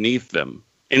underneath them.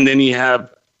 And then you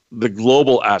have the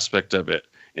global aspect of it,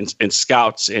 and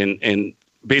scouts and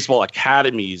baseball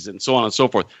academies and so on and so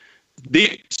forth.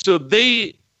 They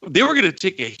were going to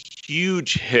take a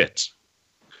huge hit.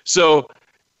 So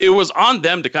it was on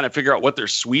them to kind of figure out what their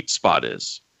sweet spot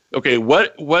is. Okay,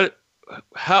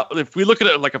 how, if we look at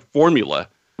it like a formula,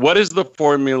 what is the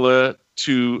formula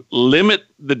to limit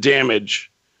the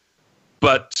damage,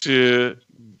 but to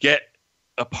get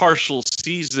a partial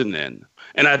season in?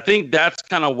 And I think that's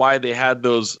kind of why they had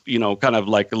those, kind of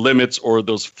like limits or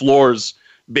those floors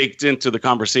baked into the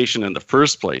conversation in the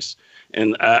first place.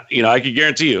 And, I can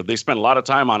guarantee you they spent a lot of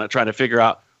time on it trying to figure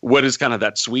out what is kind of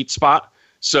that sweet spot.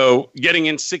 So getting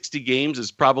in 60 games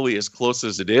is probably as close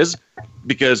as it is,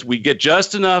 because we get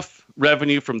just enough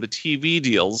revenue from the TV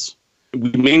deals.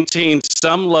 We maintain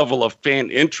some level of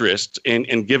fan interest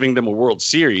in giving them a World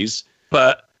Series,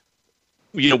 but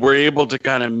we're able to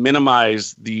kind of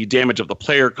minimize the damage of the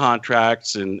player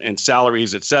contracts and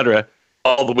salaries, et cetera,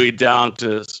 all the way down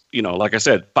to, like I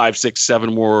said, 5, 6,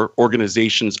 7 more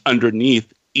organizations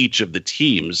underneath each of the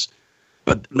teams.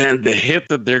 But man, the hit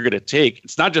that they're going to take,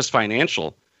 it's not just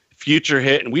financial, future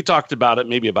hit. And we talked about it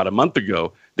maybe about a month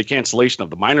ago, the cancellation of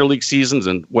the minor league seasons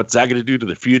and what's that going to do to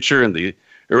the future. And they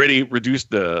already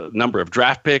reduced the number of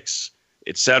draft picks,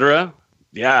 et cetera.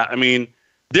 Yeah, I mean,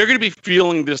 they're going to be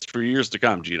feeling this for years to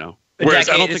come, Gino. Whereas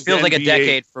I don't think it feels like a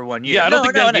decade for 1 year. Yeah, I don't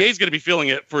think the NBA is going to be feeling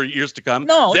it for years to come.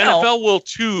 No, the NFL will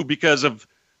too, because if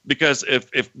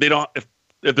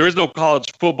there is no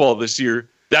college football this year,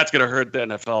 that's going to hurt the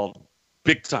NFL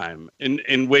big time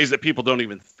in ways that people don't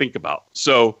even think about.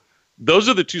 So those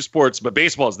are the two sports, but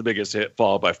baseball is the biggest hit,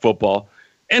 followed by football.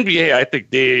 NBA, I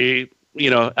think they,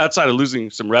 outside of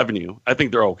losing some revenue, I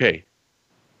think they're okay.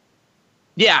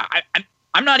 Yeah,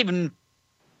 I'm not even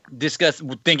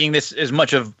thinking this as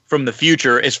much of from the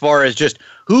future as far as just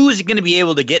who's going to be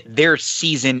able to get their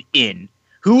season in.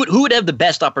 Who would have the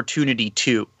best opportunity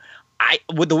to?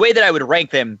 With the way that I would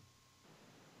rank them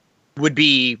would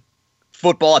be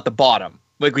football at the bottom.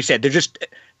 Like we said,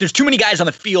 there's too many guys on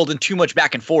the field and too much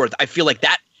back and forth. I feel like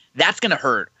that's going to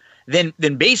hurt. Then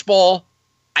baseball,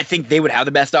 I think they would have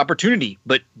the best opportunity.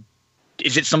 But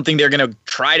is it something they're going to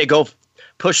try to go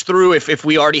push through if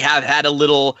we already have had a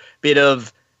little bit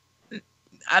of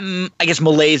I guess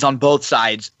malaise on both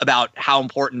sides about how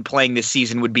important playing this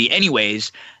season would be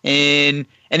anyways. And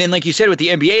then like you said with the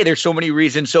NBA, there's so many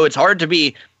reasons. So it's hard to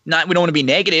be we don't want to be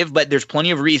negative, but there's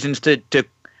plenty of reasons to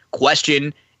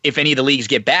question if any of the leagues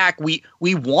get back, we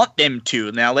want them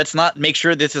to. Now, let's not make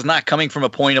sure this is not coming from a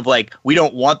point of like, we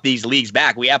don't want these leagues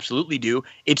back. We absolutely do.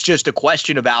 It's just a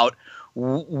question about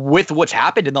with what's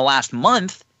happened in the last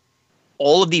month,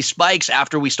 all of these spikes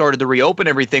after we started to reopen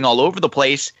everything all over the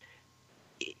place,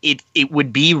 it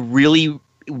would be really,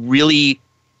 really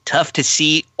tough to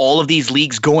see all of these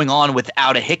leagues going on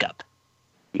without a hiccup.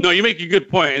 No, you make a good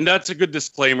point, and that's a good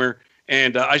disclaimer.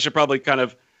 And I should probably kind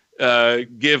of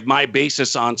give my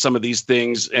basis on some of these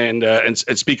things and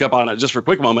speak up on it just for a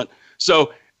quick moment.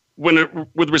 So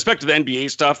with respect to the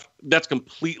NBA stuff, that's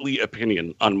completely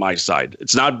opinion on my side.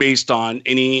 It's not based on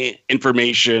any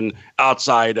information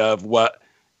outside of what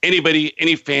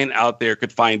any fan out there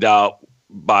could find out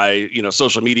by,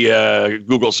 social media,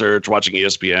 Google search, watching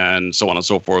ESPN, so on and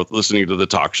so forth, listening to the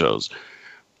talk shows.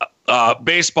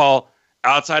 Baseball,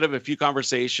 outside of a few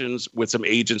conversations with some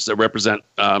agents that represent,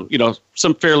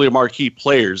 some fairly marquee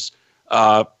players,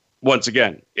 once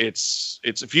again, it's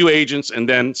a few agents, and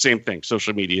then same thing,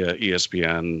 social media,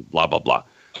 ESPN, blah, blah, blah.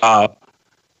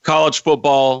 College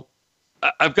football,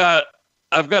 I've got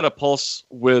a pulse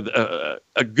with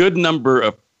a good number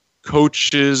of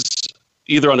coaches,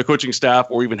 either on the coaching staff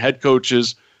or even head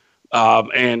coaches,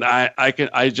 and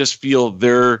I just feel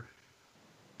their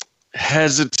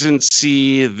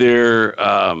hesitancy, their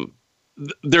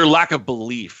lack of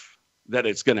belief that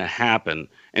it's going to happen,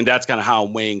 and that's kind of how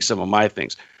I'm weighing some of my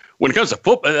things. When it comes to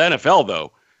football, NFL,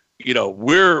 though,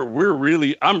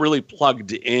 I'm really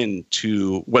plugged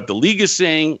into what the league is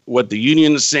saying, what the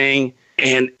union is saying,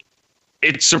 and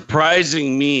it's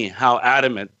surprising me how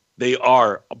adamant they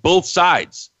are, both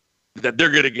sides, that they're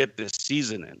going to get this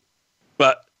season in.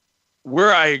 But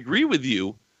where I agree with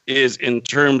you is in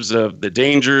terms of the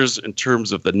dangers, in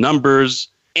terms of the numbers,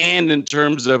 and in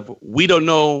terms of we don't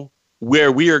know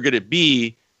where we are going to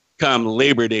be come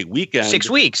Labor Day weekend. 6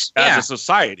 weeks as a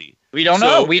society. We don't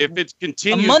know. If it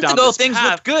continues a month down ago, this things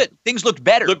path, looked good. Things looked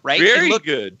better, right? Very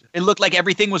good. It looked like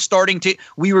everything was starting to.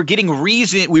 We were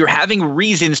having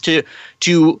reasons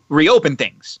to reopen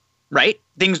things, right?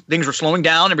 Things were slowing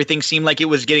down. Everything seemed like it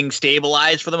was getting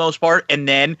stabilized for the most part, and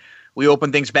then we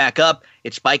opened things back up.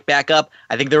 It spiked back up.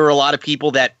 I think there were a lot of people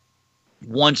that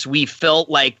once we felt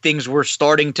like things were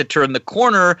starting to turn the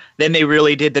corner, then they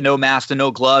really did the no mask, the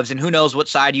no gloves, and who knows what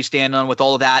side you stand on with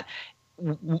all of that.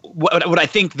 What I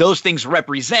think those things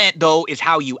represent, though, is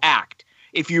how you act.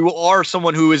 If you are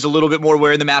someone who is a little bit more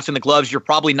wearing the mask and the gloves, you're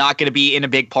probably not going to be in a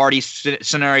big party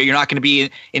scenario. You're not going to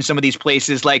be in some of these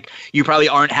places. Like, you probably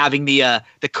aren't having the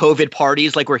COVID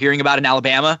parties like we're hearing about in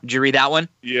Alabama. Did you read that one?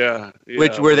 Yeah. Where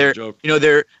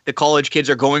the college kids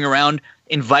are going around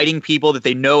inviting people that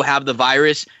they know have the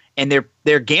virus, and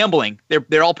they're gambling.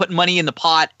 They're all putting money in the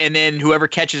pot, and then whoever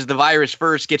catches the virus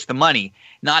first gets the money.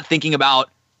 Not thinking about,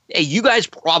 hey, you guys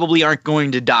probably aren't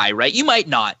going to die, right? You might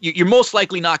not. You're most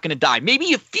likely not going to die.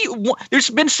 Maybe there's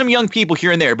been some young people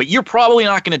here and there, but you're probably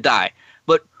not going to die.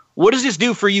 But what does this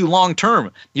do for you long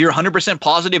term? You're 100%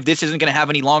 positive this isn't going to have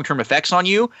any long-term effects on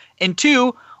you. And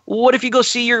two, what if you go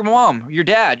see your mom, your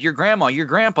dad, your grandma, your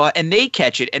grandpa, and they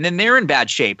catch it, and then they're in bad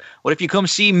shape? What if you come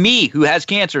see me who has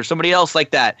cancer, somebody else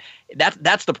like that?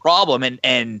 That's the problem.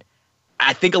 And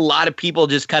I think a lot of people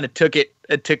just kind of took it.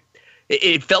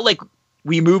 It felt like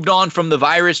we moved on from the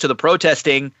virus to the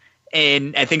protesting,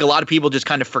 and I think a lot of people just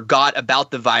kind of forgot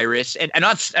about the virus. And I'm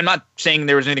not saying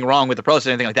there was anything wrong with the protest or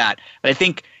anything like that, but I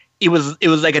think it was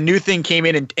like a new thing came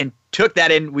in and took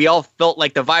that in. We all felt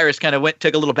like the virus kind of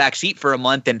took a little back seat for a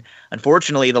month, and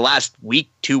unfortunately the last week,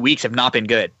 2 weeks have not been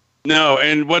good. No,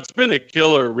 and what's been a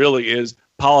killer really is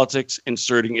politics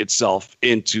inserting itself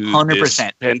into 100%, this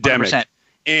pandemic. 100%.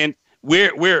 And where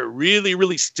it really,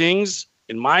 really stings,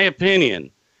 in my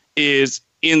opinion, is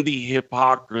in the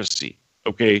hypocrisy.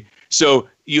 Okay, so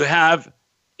you have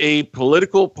a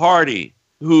political party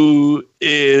who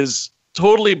is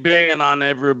totally banging on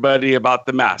everybody about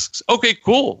the masks. Okay,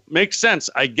 cool, makes sense,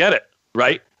 I get it,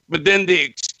 right? But then they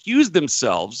excuse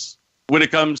themselves when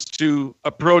it comes to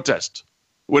a protest,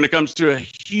 when it comes to a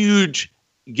huge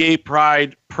gay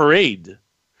pride parade.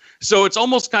 So it's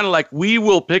almost kind of like we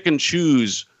will pick and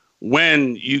choose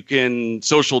when you can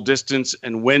social distance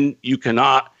and when you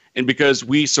cannot. And because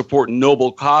we support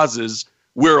noble causes,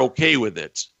 we're okay with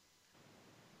it.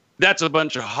 That's a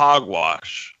bunch of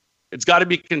hogwash. It's got to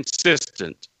be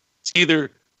consistent. It's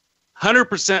either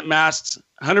 100% masks,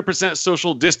 100%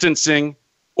 social distancing,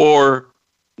 or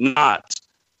not.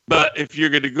 But if you're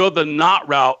going to go the not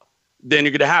route, then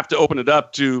you're going to have to open it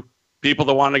up to people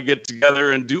that want to get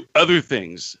together and do other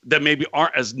things that maybe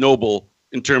aren't as noble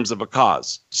in terms of a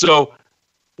cause. So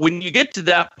when you get to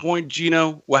that point,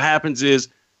 Gino, what happens is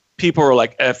people are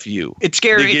like, F you. It's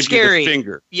scary. They give it's scary. You the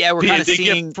finger. Yeah, we're kind of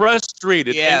seeing. They get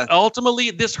frustrated. Yeah. And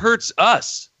ultimately, this hurts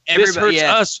us. This hurts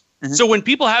us. Mm-hmm. So when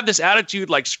people have this attitude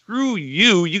like, screw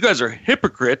you, you guys are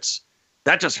hypocrites,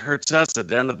 that just hurts us at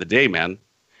the end of the day, man.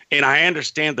 And I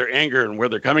understand their anger and where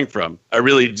they're coming from. I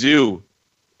really do.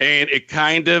 And it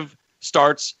kind of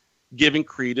starts giving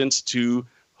credence to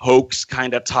hoax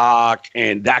kind of talk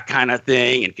and that kind of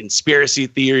thing and conspiracy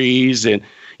theories. And,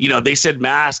 they said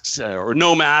masks or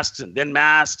no masks and then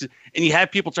masks. And you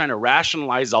have people trying to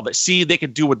rationalize all that. See, they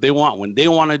can do what they want. When they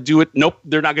want to do it, nope,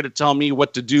 they're not going to tell me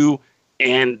what to do.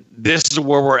 And this is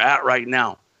where we're at right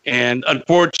now. And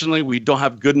unfortunately, we don't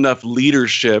have good enough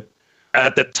leadership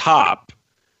at the top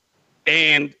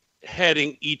and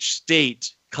heading each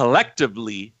state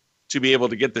collectively to be able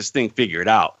to get this thing figured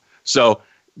out. So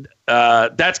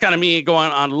that's kind of me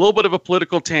going on a little bit of a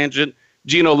political tangent.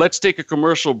 Gino, let's take a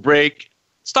commercial break.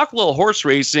 Let's talk a little horse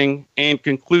racing and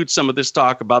conclude some of this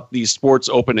talk about these sports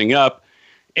opening up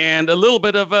and a little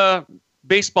bit of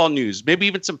baseball news, maybe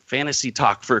even some fantasy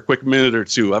talk for a quick minute or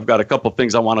two. I've got a couple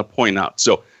things I want to point out.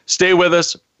 So stay with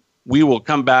us. We will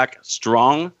come back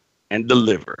strong and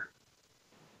deliver.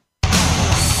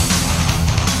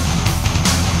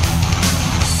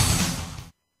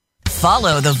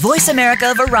 Follow the Voice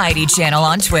America Variety channel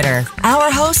on Twitter.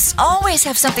 Our hosts always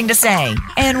have something to say,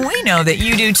 and we know that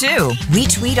you do too. We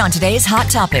tweet on today's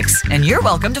hot topics, and you're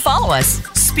welcome to follow us.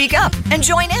 Speak up and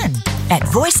join in at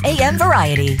Voice AM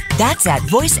Variety. That's at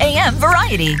Voice AM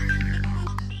Variety.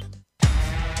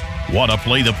 Want to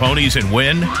play the ponies and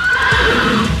win?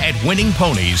 At Winning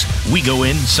Ponies, we go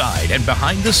inside and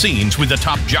behind the scenes with the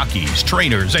top jockeys,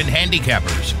 trainers, and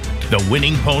handicappers. The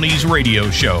Winning Ponies radio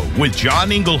show with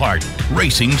John Englehart,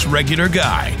 racing's regular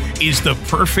guy, is the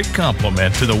perfect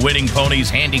complement to the Winning Ponies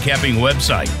handicapping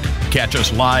website. Catch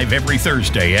us live every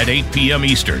Thursday at 8 p.m.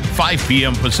 Eastern, 5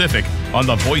 p.m. Pacific on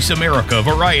the Voice America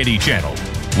Variety channel.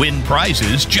 Win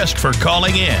prizes just for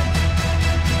calling in.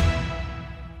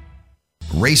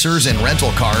 Racers and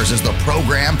Rental Cars is the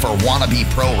program for wannabe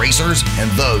pro racers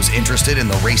and those interested in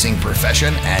the racing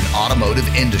profession and automotive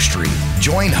industry.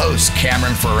 Join hosts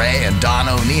Cameron Ferret and Don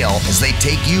O'Neill as they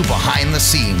take you behind the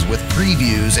scenes with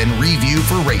previews and review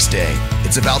for race day.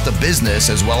 It's about the business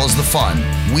as well as the fun.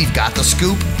 We've got the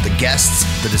scoop, the guests,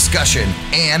 the discussion,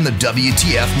 and the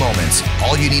WTF moments.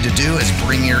 All you need to do is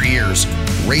bring your ears.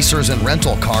 Racers and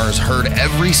Rental Cars heard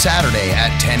every Saturday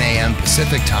at 10 a.m.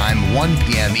 Pacific Time, 1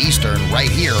 p.m. Eastern,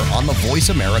 right here on the Voice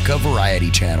America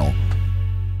Variety channel.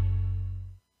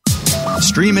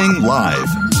 Streaming live,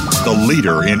 the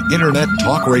leader in Internet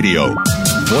talk radio,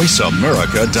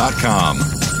 voiceamerica.com.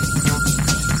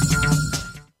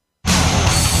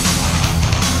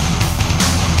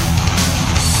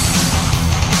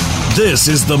 This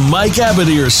is the Mike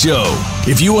Abadir Show.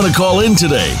 If you want to call in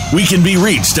today, we can be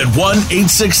reached at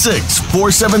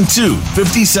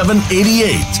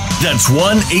 1-866-472-5788. That's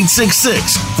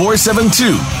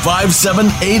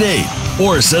 1-866-472-5788.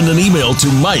 Or send an email to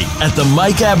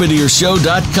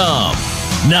mike@themikeabadirshow.com.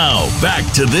 Now,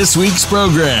 back to this week's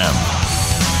program.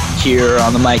 Here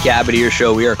on the Mike Abadir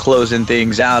Show, we are closing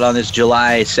things out on this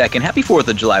July 2nd. Happy 4th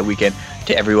of July weekend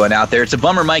to everyone out there. It's a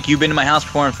bummer, Mike. You've been to my house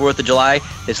before on 4th of July.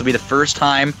 This will be the first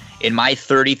time in my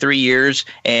 33 years,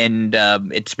 and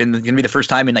it's going to be the first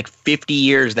time in like 50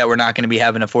 years that we're not going to be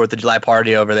having a 4th of July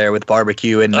party over there with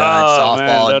barbecue and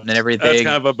softball and everything. That's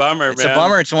kind of a bummer, It's a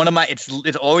bummer. It's one of my. It's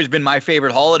always been my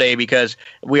favorite holiday because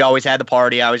we always had the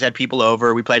party. I always had people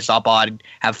over. We played softball. I'd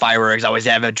have fireworks. I always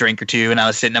have a drink or two, and I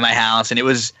was sitting at my house, and it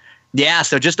was. Yeah,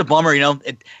 so just a bummer,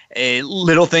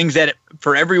 little things that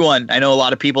for everyone. I know a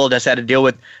lot of people just had to deal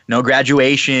with no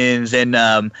graduations and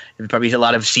probably a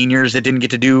lot of seniors that didn't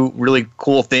get to do really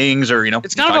cool things or,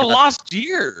 It's kind of a lost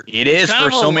year. It is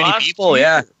for so many people.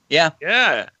 Year. Yeah.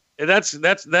 Yeah. That's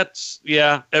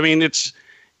yeah. I mean, it's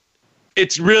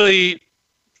really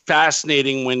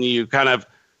fascinating when you kind of,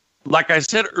 like I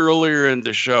said earlier in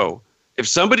the show, if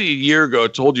somebody a year ago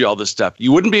told you all this stuff,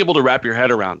 you wouldn't be able to wrap your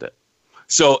head around it.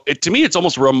 So to me, it's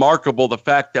almost remarkable the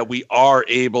fact that we are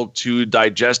able to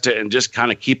digest it and just kind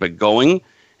of keep it going.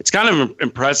 It's kind of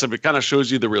impressive. It kind of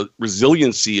shows you the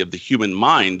resiliency of the human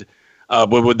mind.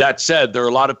 But with that said, there are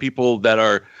a lot of people that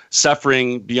are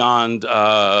suffering beyond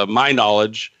my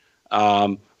knowledge,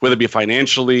 whether it be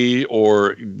financially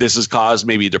or this has caused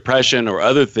maybe depression or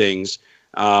other things.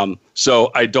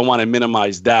 So I don't want to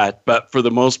minimize that. But for the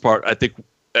most part, I think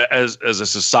as a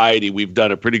society, we've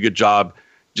done a pretty good job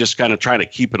just kind of trying to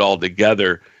keep it all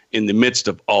together in the midst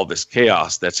of all this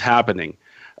chaos that's happening.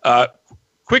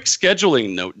 Quick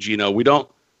scheduling note, Gino. We don't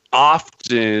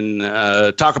often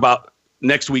talk about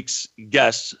next week's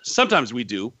guests. Sometimes we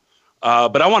do.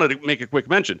 But I wanted to make a quick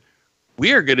mention.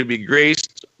 We are going to be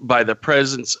graced by the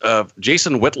presence of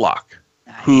Jason Whitlock,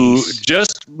 who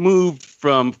just moved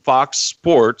from Fox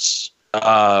Sports,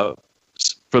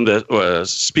 from the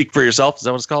Speak for Yourself. Is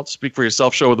that what it's called? Speak for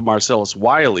Yourself show with Marcellus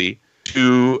Wiley,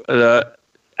 to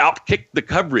outkick the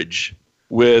coverage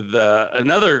with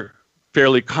another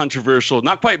fairly controversial,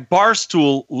 not quite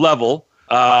Barstool level,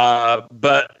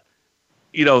 but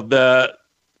the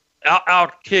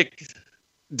Outkick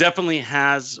definitely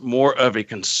has more of a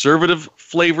conservative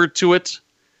flavor to it,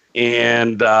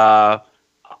 and I'll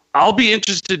be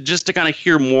interested just to kind of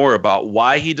hear more about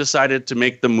why he decided to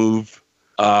make the move,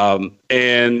 and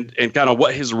kind of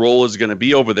what his role is going to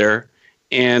be over there,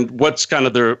 and what's kind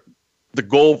of the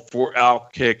goal for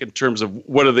Outkick in terms of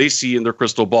what do they see in their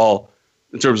crystal ball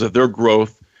in terms of their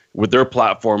growth with their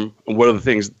platform, and what are the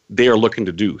things they are looking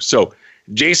to do. So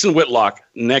Jason Whitlock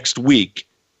next week,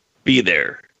 be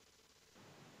there.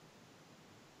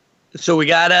 So we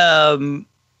got, the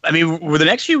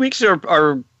next few weeks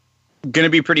are going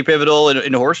to be pretty pivotal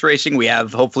in horse racing. We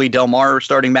have hopefully Del Mar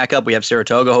starting back up. We have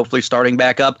Saratoga hopefully starting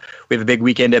back up. We have a big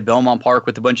weekend at Belmont Park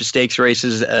with a bunch of stakes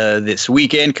races this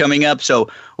weekend coming up. So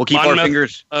we'll keep our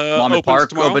fingers. Monmouth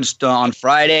Park opens on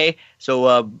Friday.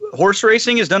 So horse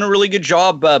racing has done a really good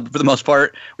job for the most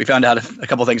part. We found out a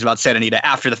couple things about Santa Anita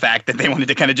after the fact that they wanted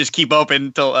to kind of just keep open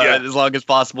until as long as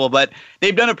possible. But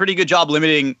they've done a pretty good job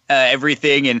limiting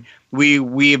everything. And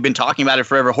we have been talking about it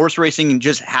forever. Horse racing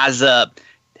just has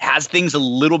things a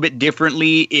little bit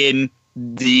differently in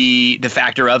the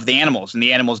factor of the animals and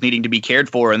the animals needing to be cared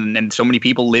for, and so many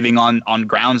people living on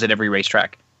grounds at every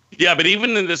racetrack. Yeah, but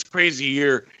even in this crazy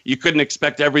year, you couldn't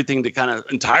expect everything to kind of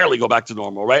entirely go back to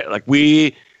normal, right? Like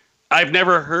I've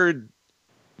never heard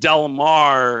Del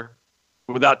Mar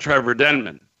without Trevor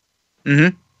Denman.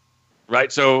 Mm-hmm.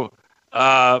 Right? So,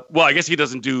 I guess he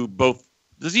doesn't do both.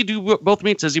 Does he do both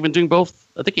meets? Has he been doing both?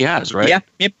 I think he has, right? Yeah.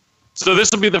 Yep. So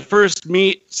this will be the first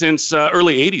meet since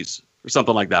early 80s or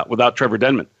something like that without Trevor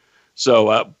Denman.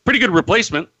 So pretty good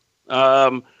replacement.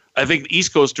 I think the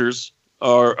East Coasters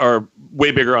are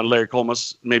way bigger on Larry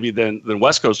Colmus maybe than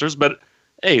West Coasters. But,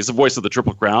 hey, he's the voice of the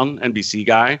Triple Crown, NBC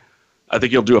guy. I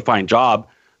think he'll do a fine job.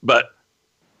 But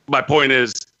my point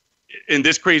is, in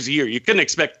this crazy year, you couldn't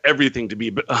expect everything to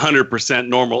be 100%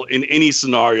 normal in any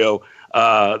scenario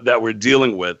that we're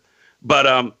dealing with.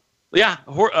 But,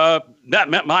 that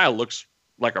Met Mile looks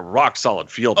like a rock-solid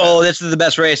field. Oh, this is the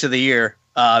best race of the year.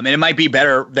 And it might be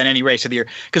better than any race of the year.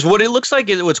 Because what it looks like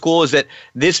is what's cool is that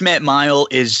this Met Mile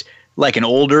is like an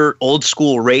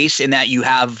old-school race in that you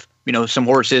have some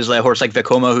horses, like a horse like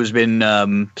Vekoma, who's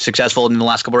been successful in the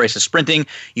last couple of races sprinting.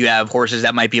 You have horses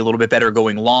that might be a little bit better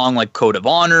going long, like Code of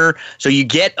Honor. So you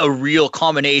get a real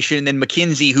combination. And then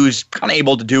McKinsey, who's kind of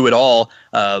able to do it all.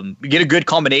 You get a good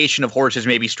combination of horses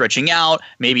maybe stretching out,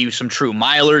 maybe some true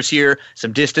milers here,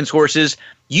 some distance horses.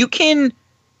 You can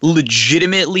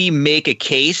legitimately make a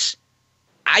case,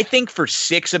 I think, for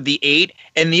 6 of the 8.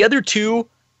 And the other 2,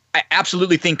 I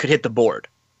absolutely think could hit the board.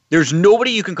 There's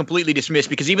nobody you can completely dismiss,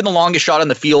 because even the longest shot on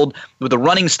the field with a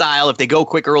running style, if they go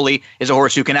quick early, is a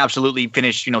horse who can absolutely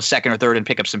finish, second or third and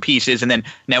pick up some pieces. And then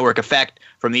Network Effect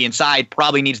from the inside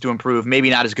probably needs to improve, maybe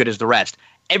not as good as the rest.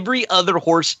 Every other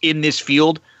horse in this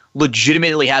field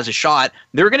legitimately has a shot.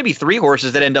 There are going to be 3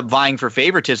 horses that end up vying for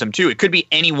favoritism too. It could be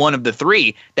any one of the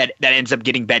 3 that ends up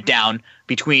getting bet down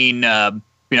between,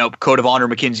 Code of Honor,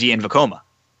 McKinsey, and Vekoma.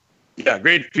 Yeah,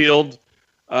 great field.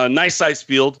 Nice size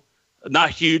field.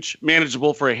 Not huge,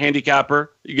 manageable for a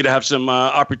handicapper. You're going to have some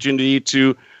opportunity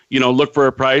to, look for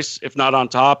a price. If not on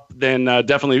top, then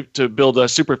definitely to build a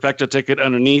superfecta ticket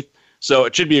underneath. So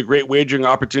it should be a great wagering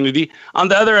opportunity. On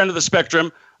the other end of the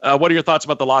spectrum, what are your thoughts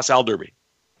about the Los Al Derby?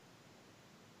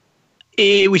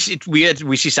 We see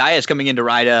Saez coming in to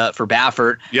ride for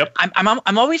Baffert. Yep.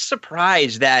 I'm always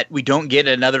surprised that we don't get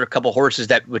another couple horses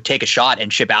that would take a shot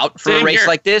and ship out for a race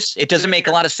like this. It doesn't make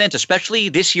a lot of sense, especially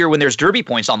this year when there's Derby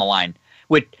points on the line.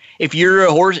 If you're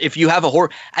a horse, if you have a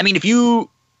horse, I'm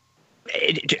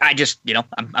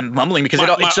mumbling because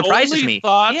it surprises me.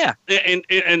 Yeah.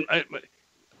 And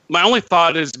my only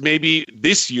thought is maybe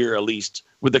this year, at least,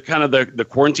 with the kind of the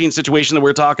quarantine situation that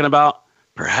we're talking about,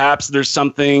 perhaps there's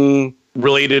something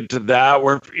related to that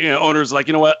where owners like,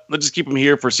 what, let's just keep them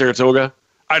here for Saratoga.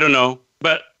 I don't know,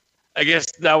 but I guess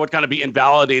that would kind of be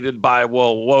invalidated by,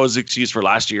 what was the excuse for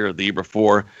last year or the year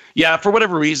before? Yeah, for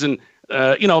whatever reason,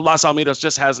 Los Alamitos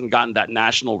just hasn't gotten that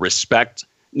national respect,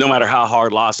 no matter how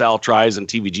hard Los Al tries and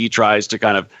TVG tries to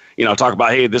kind of, talk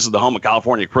about, hey, this is the home of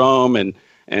California Chrome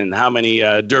and how many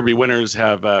Derby winners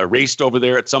have raced over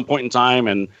there at some point in time.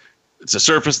 And It's a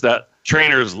surface that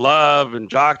trainers love and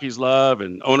jockeys love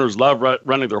and owners love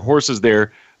running their horses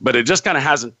there, but it just kind of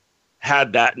hasn't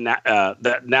had that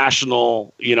that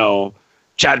national,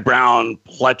 Chad Brown,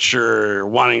 Pletcher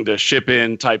wanting to ship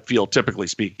in type feel, typically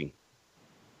speaking.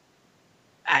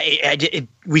 I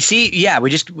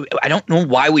don't know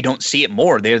why we don't see it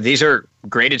more. These are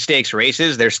graded stakes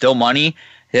races. There's still money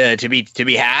to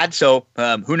be had. So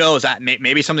who knows? That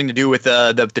maybe something to do with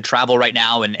the travel right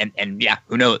now, and yeah,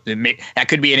 who knows? That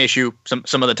could be an issue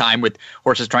some of the time with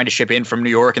horses trying to ship in from New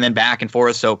York and then back and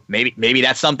forth. So maybe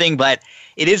that's something, but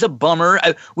it is a bummer.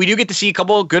 We do get to see a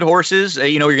couple of good horses.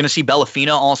 You're going to see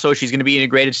Bellafina also. She's going to be in a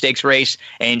graded stakes race,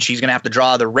 and she's going to have to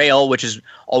draw the rail, which is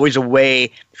always a way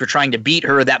if you're trying to beat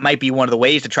her. That might be one of the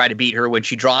ways to try to beat her when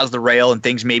she draws the rail and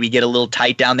things maybe get a little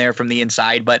tight down there from the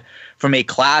inside. But from a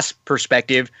class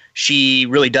perspective, she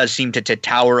really does seem to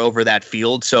tower over that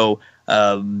field. So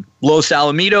Los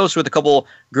Alamitos with a couple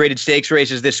graded stakes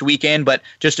races this weekend, but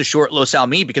just a short Los Al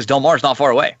meet because Del Mar's not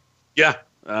far away. Yeah.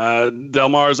 Del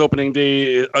Mar's opening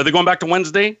day. Are they going back to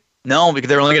Wednesday? No, because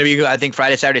they're only going to be, I think,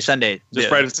 Friday, Saturday, Sunday. Just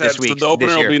Friday, Saturday. This week, so the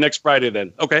opener will be next Friday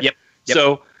then. Okay. Yep.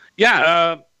 So,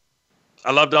 yeah,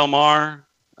 I love Del Mar.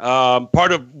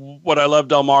 Part of what I love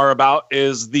Del Mar about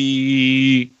is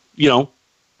the,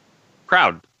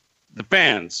 crowd, the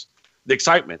fans, the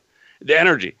excitement, the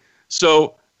energy.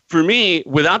 So for me,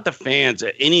 without the fans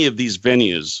at any of these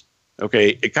venues,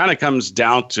 okay, it kind of comes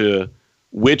down to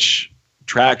which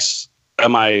tracks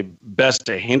am I best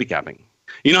at handicapping.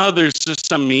 You know how there's just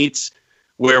some meets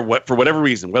where for whatever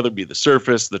reason, whether it be the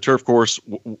surface, the turf course,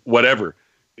 whatever,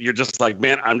 you're just like,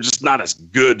 man, I'm just not as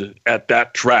good at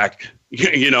that track,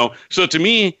 So to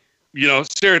me,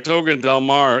 Saratoga and Del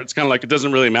Mar, it's kind of like it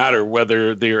doesn't really matter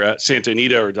whether they're at Santa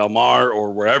Anita or Del Mar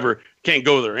or wherever. Can't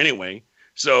go there anyway.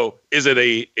 So is it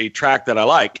a track that I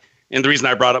like? And the reason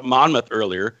I brought up Monmouth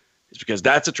earlier is because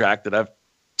that's a track that I've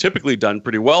typically done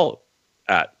pretty well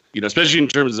at. Especially in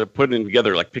terms of putting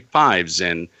together like pick fives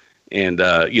and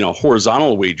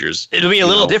horizontal wagers. It'll be a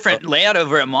little different layout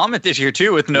over at Monmouth this year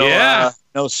too, with no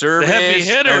Service, the heavy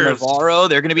hitters. No Navarro.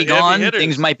 They're going to be gone.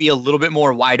 Things might be a little bit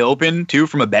more wide open too,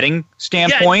 from a betting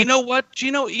standpoint. Yeah, you know what,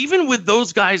 Gino? Even with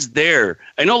those guys there,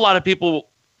 I know a lot of people,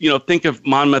 think of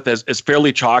Monmouth as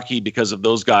fairly chalky because of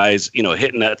those guys,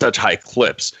 hitting at such high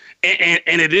clips,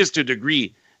 and it is to a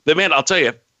degree. But man, I'll tell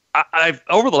you, I've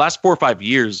over the last 4 or 5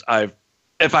 years,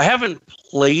 if I haven't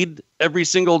played every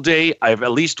single day, I've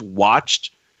at least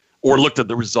watched or looked at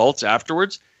the results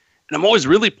afterwards. And I'm always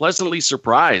really pleasantly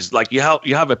surprised. Like you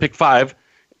have a pick five.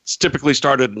 It's typically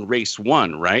started in race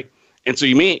 1, right? And so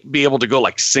you may be able to go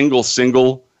like single,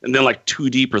 and then like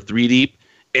 2 deep or 3 deep.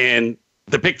 And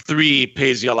the pick 3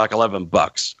 pays you like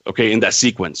 $11, okay, in that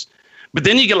sequence. But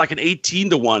then you get like an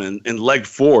 18-1 in leg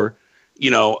 4,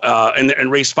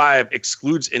 and race 5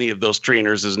 excludes any of those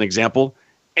trainers as an example.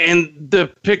 And the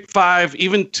pick 5,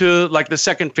 even to like the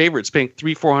second favorite's paying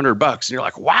 $300-$400, and you're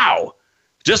like, wow,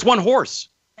 just one horse.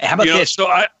 How about this? So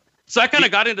I kind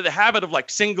of got into the habit of like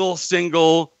single,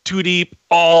 2 deep,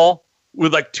 all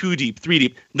with like 2 deep, 3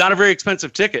 deep. Not a very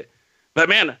expensive ticket, but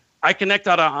man, I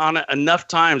connected on it enough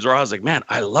times where I was like, man,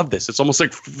 I love this. It's almost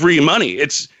like free money.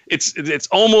 It's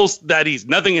almost that easy.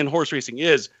 Nothing in horse racing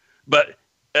is, but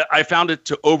I found it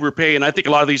to overpay, and I think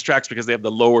a lot of these tracks, because they have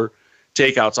the lower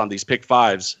takeouts on these pick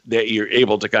 5s, that you're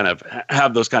able to kind of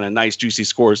have those kind of nice juicy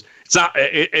scores. It's not,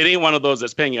 it ain't one of those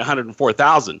that's paying you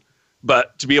 $104,000,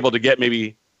 but to be able to get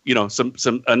maybe,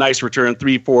 a nice return,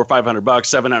 $300, $400, $500,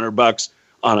 $700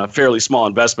 on a fairly small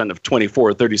investment of $24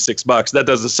 or $36, that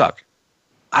doesn't suck.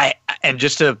 And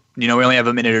just to, we only have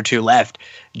a minute or two left,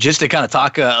 just to kind of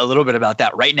talk a little bit about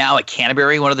that. Right now at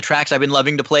Canterbury, one of the tracks I've been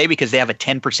loving to play because they have a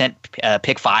 10%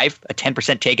 pick 5, a 10%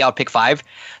 takeout pick 5.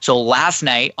 So last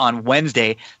night on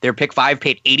Wednesday, their pick 5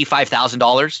 paid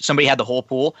 $85,000. Somebody had the whole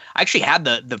pool. I actually had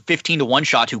the 15-1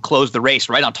 shot who closed the race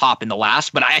right on top in the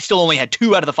last, but I still only had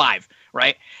 2 out of the 5,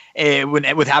 right?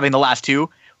 With having the last 2.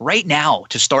 Right now,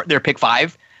 to start their pick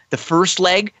 5, the first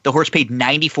leg, the horse paid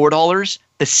 $94.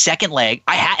 The second leg,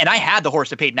 I had the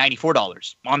horse that paid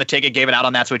 $94 on the ticket, gave it out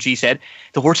on That's What She Said.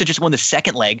 The horse that just won the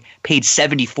second leg paid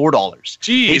 $74.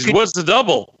 Jeez, what's the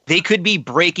double? They could be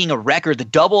breaking a record. The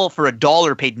double for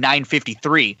 $1 paid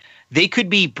 $9.53. They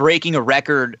could be breaking a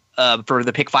record for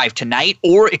the pick 5 tonight,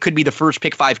 or it could be the first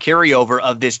pick 5 carryover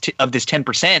of this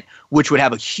 10%, which would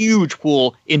have a huge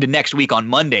pool into next week on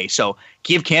Monday. So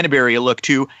give Canterbury a look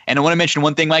too. And I want to mention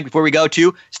one thing, Mike, before we go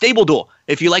to Stable Duel.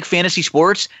 If you like fantasy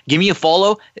sports, give me a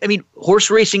follow. I mean, horse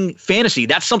racing fantasy,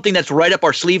 that's something that's right up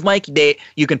our sleeve, Mike.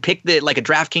 You can pick like a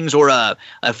DraftKings or a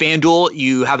FanDuel.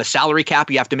 You have a salary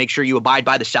cap. You have to make sure you abide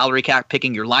by the salary cap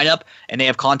picking your lineup. And they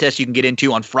have contests you can get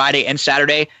into on Friday and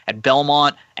Saturday at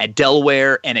Belmont, at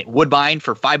Delaware, and at Woodbine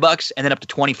for $5 and then up to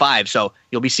 $25. So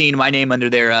you'll be seeing my name under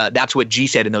there. That's what G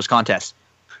said in those contests.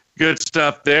 Good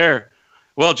stuff there.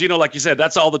 Well, Gino, like you said,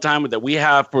 that's all the time that we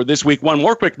have for this week. One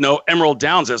more quick note, Emerald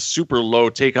Downs has super low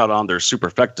takeout on their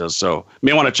Superfectas, so you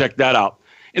may want to check that out.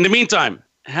 In the meantime,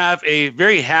 have a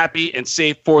very happy and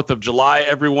safe 4th of July,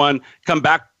 everyone. Come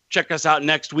back, check us out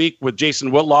next week with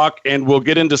Jason Whitlock, and we'll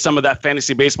get into some of that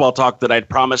fantasy baseball talk that I'd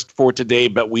promised for today,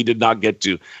 but we did not get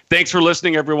to. Thanks for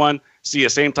listening, everyone. See you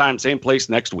same time, same place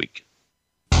next week.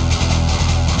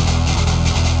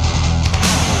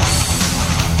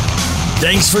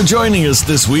 Thanks for joining us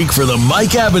this week for the Mike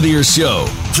Abadir Show.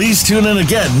 Please tune in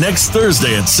again next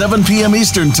Thursday at 7 p.m.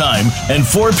 Eastern Time and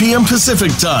 4 p.m.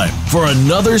 Pacific Time for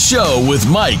another show with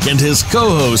Mike and his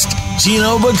co-host,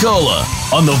 Gino Bacola,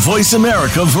 on the Voice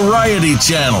America Variety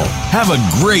Channel. Have a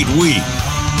great week.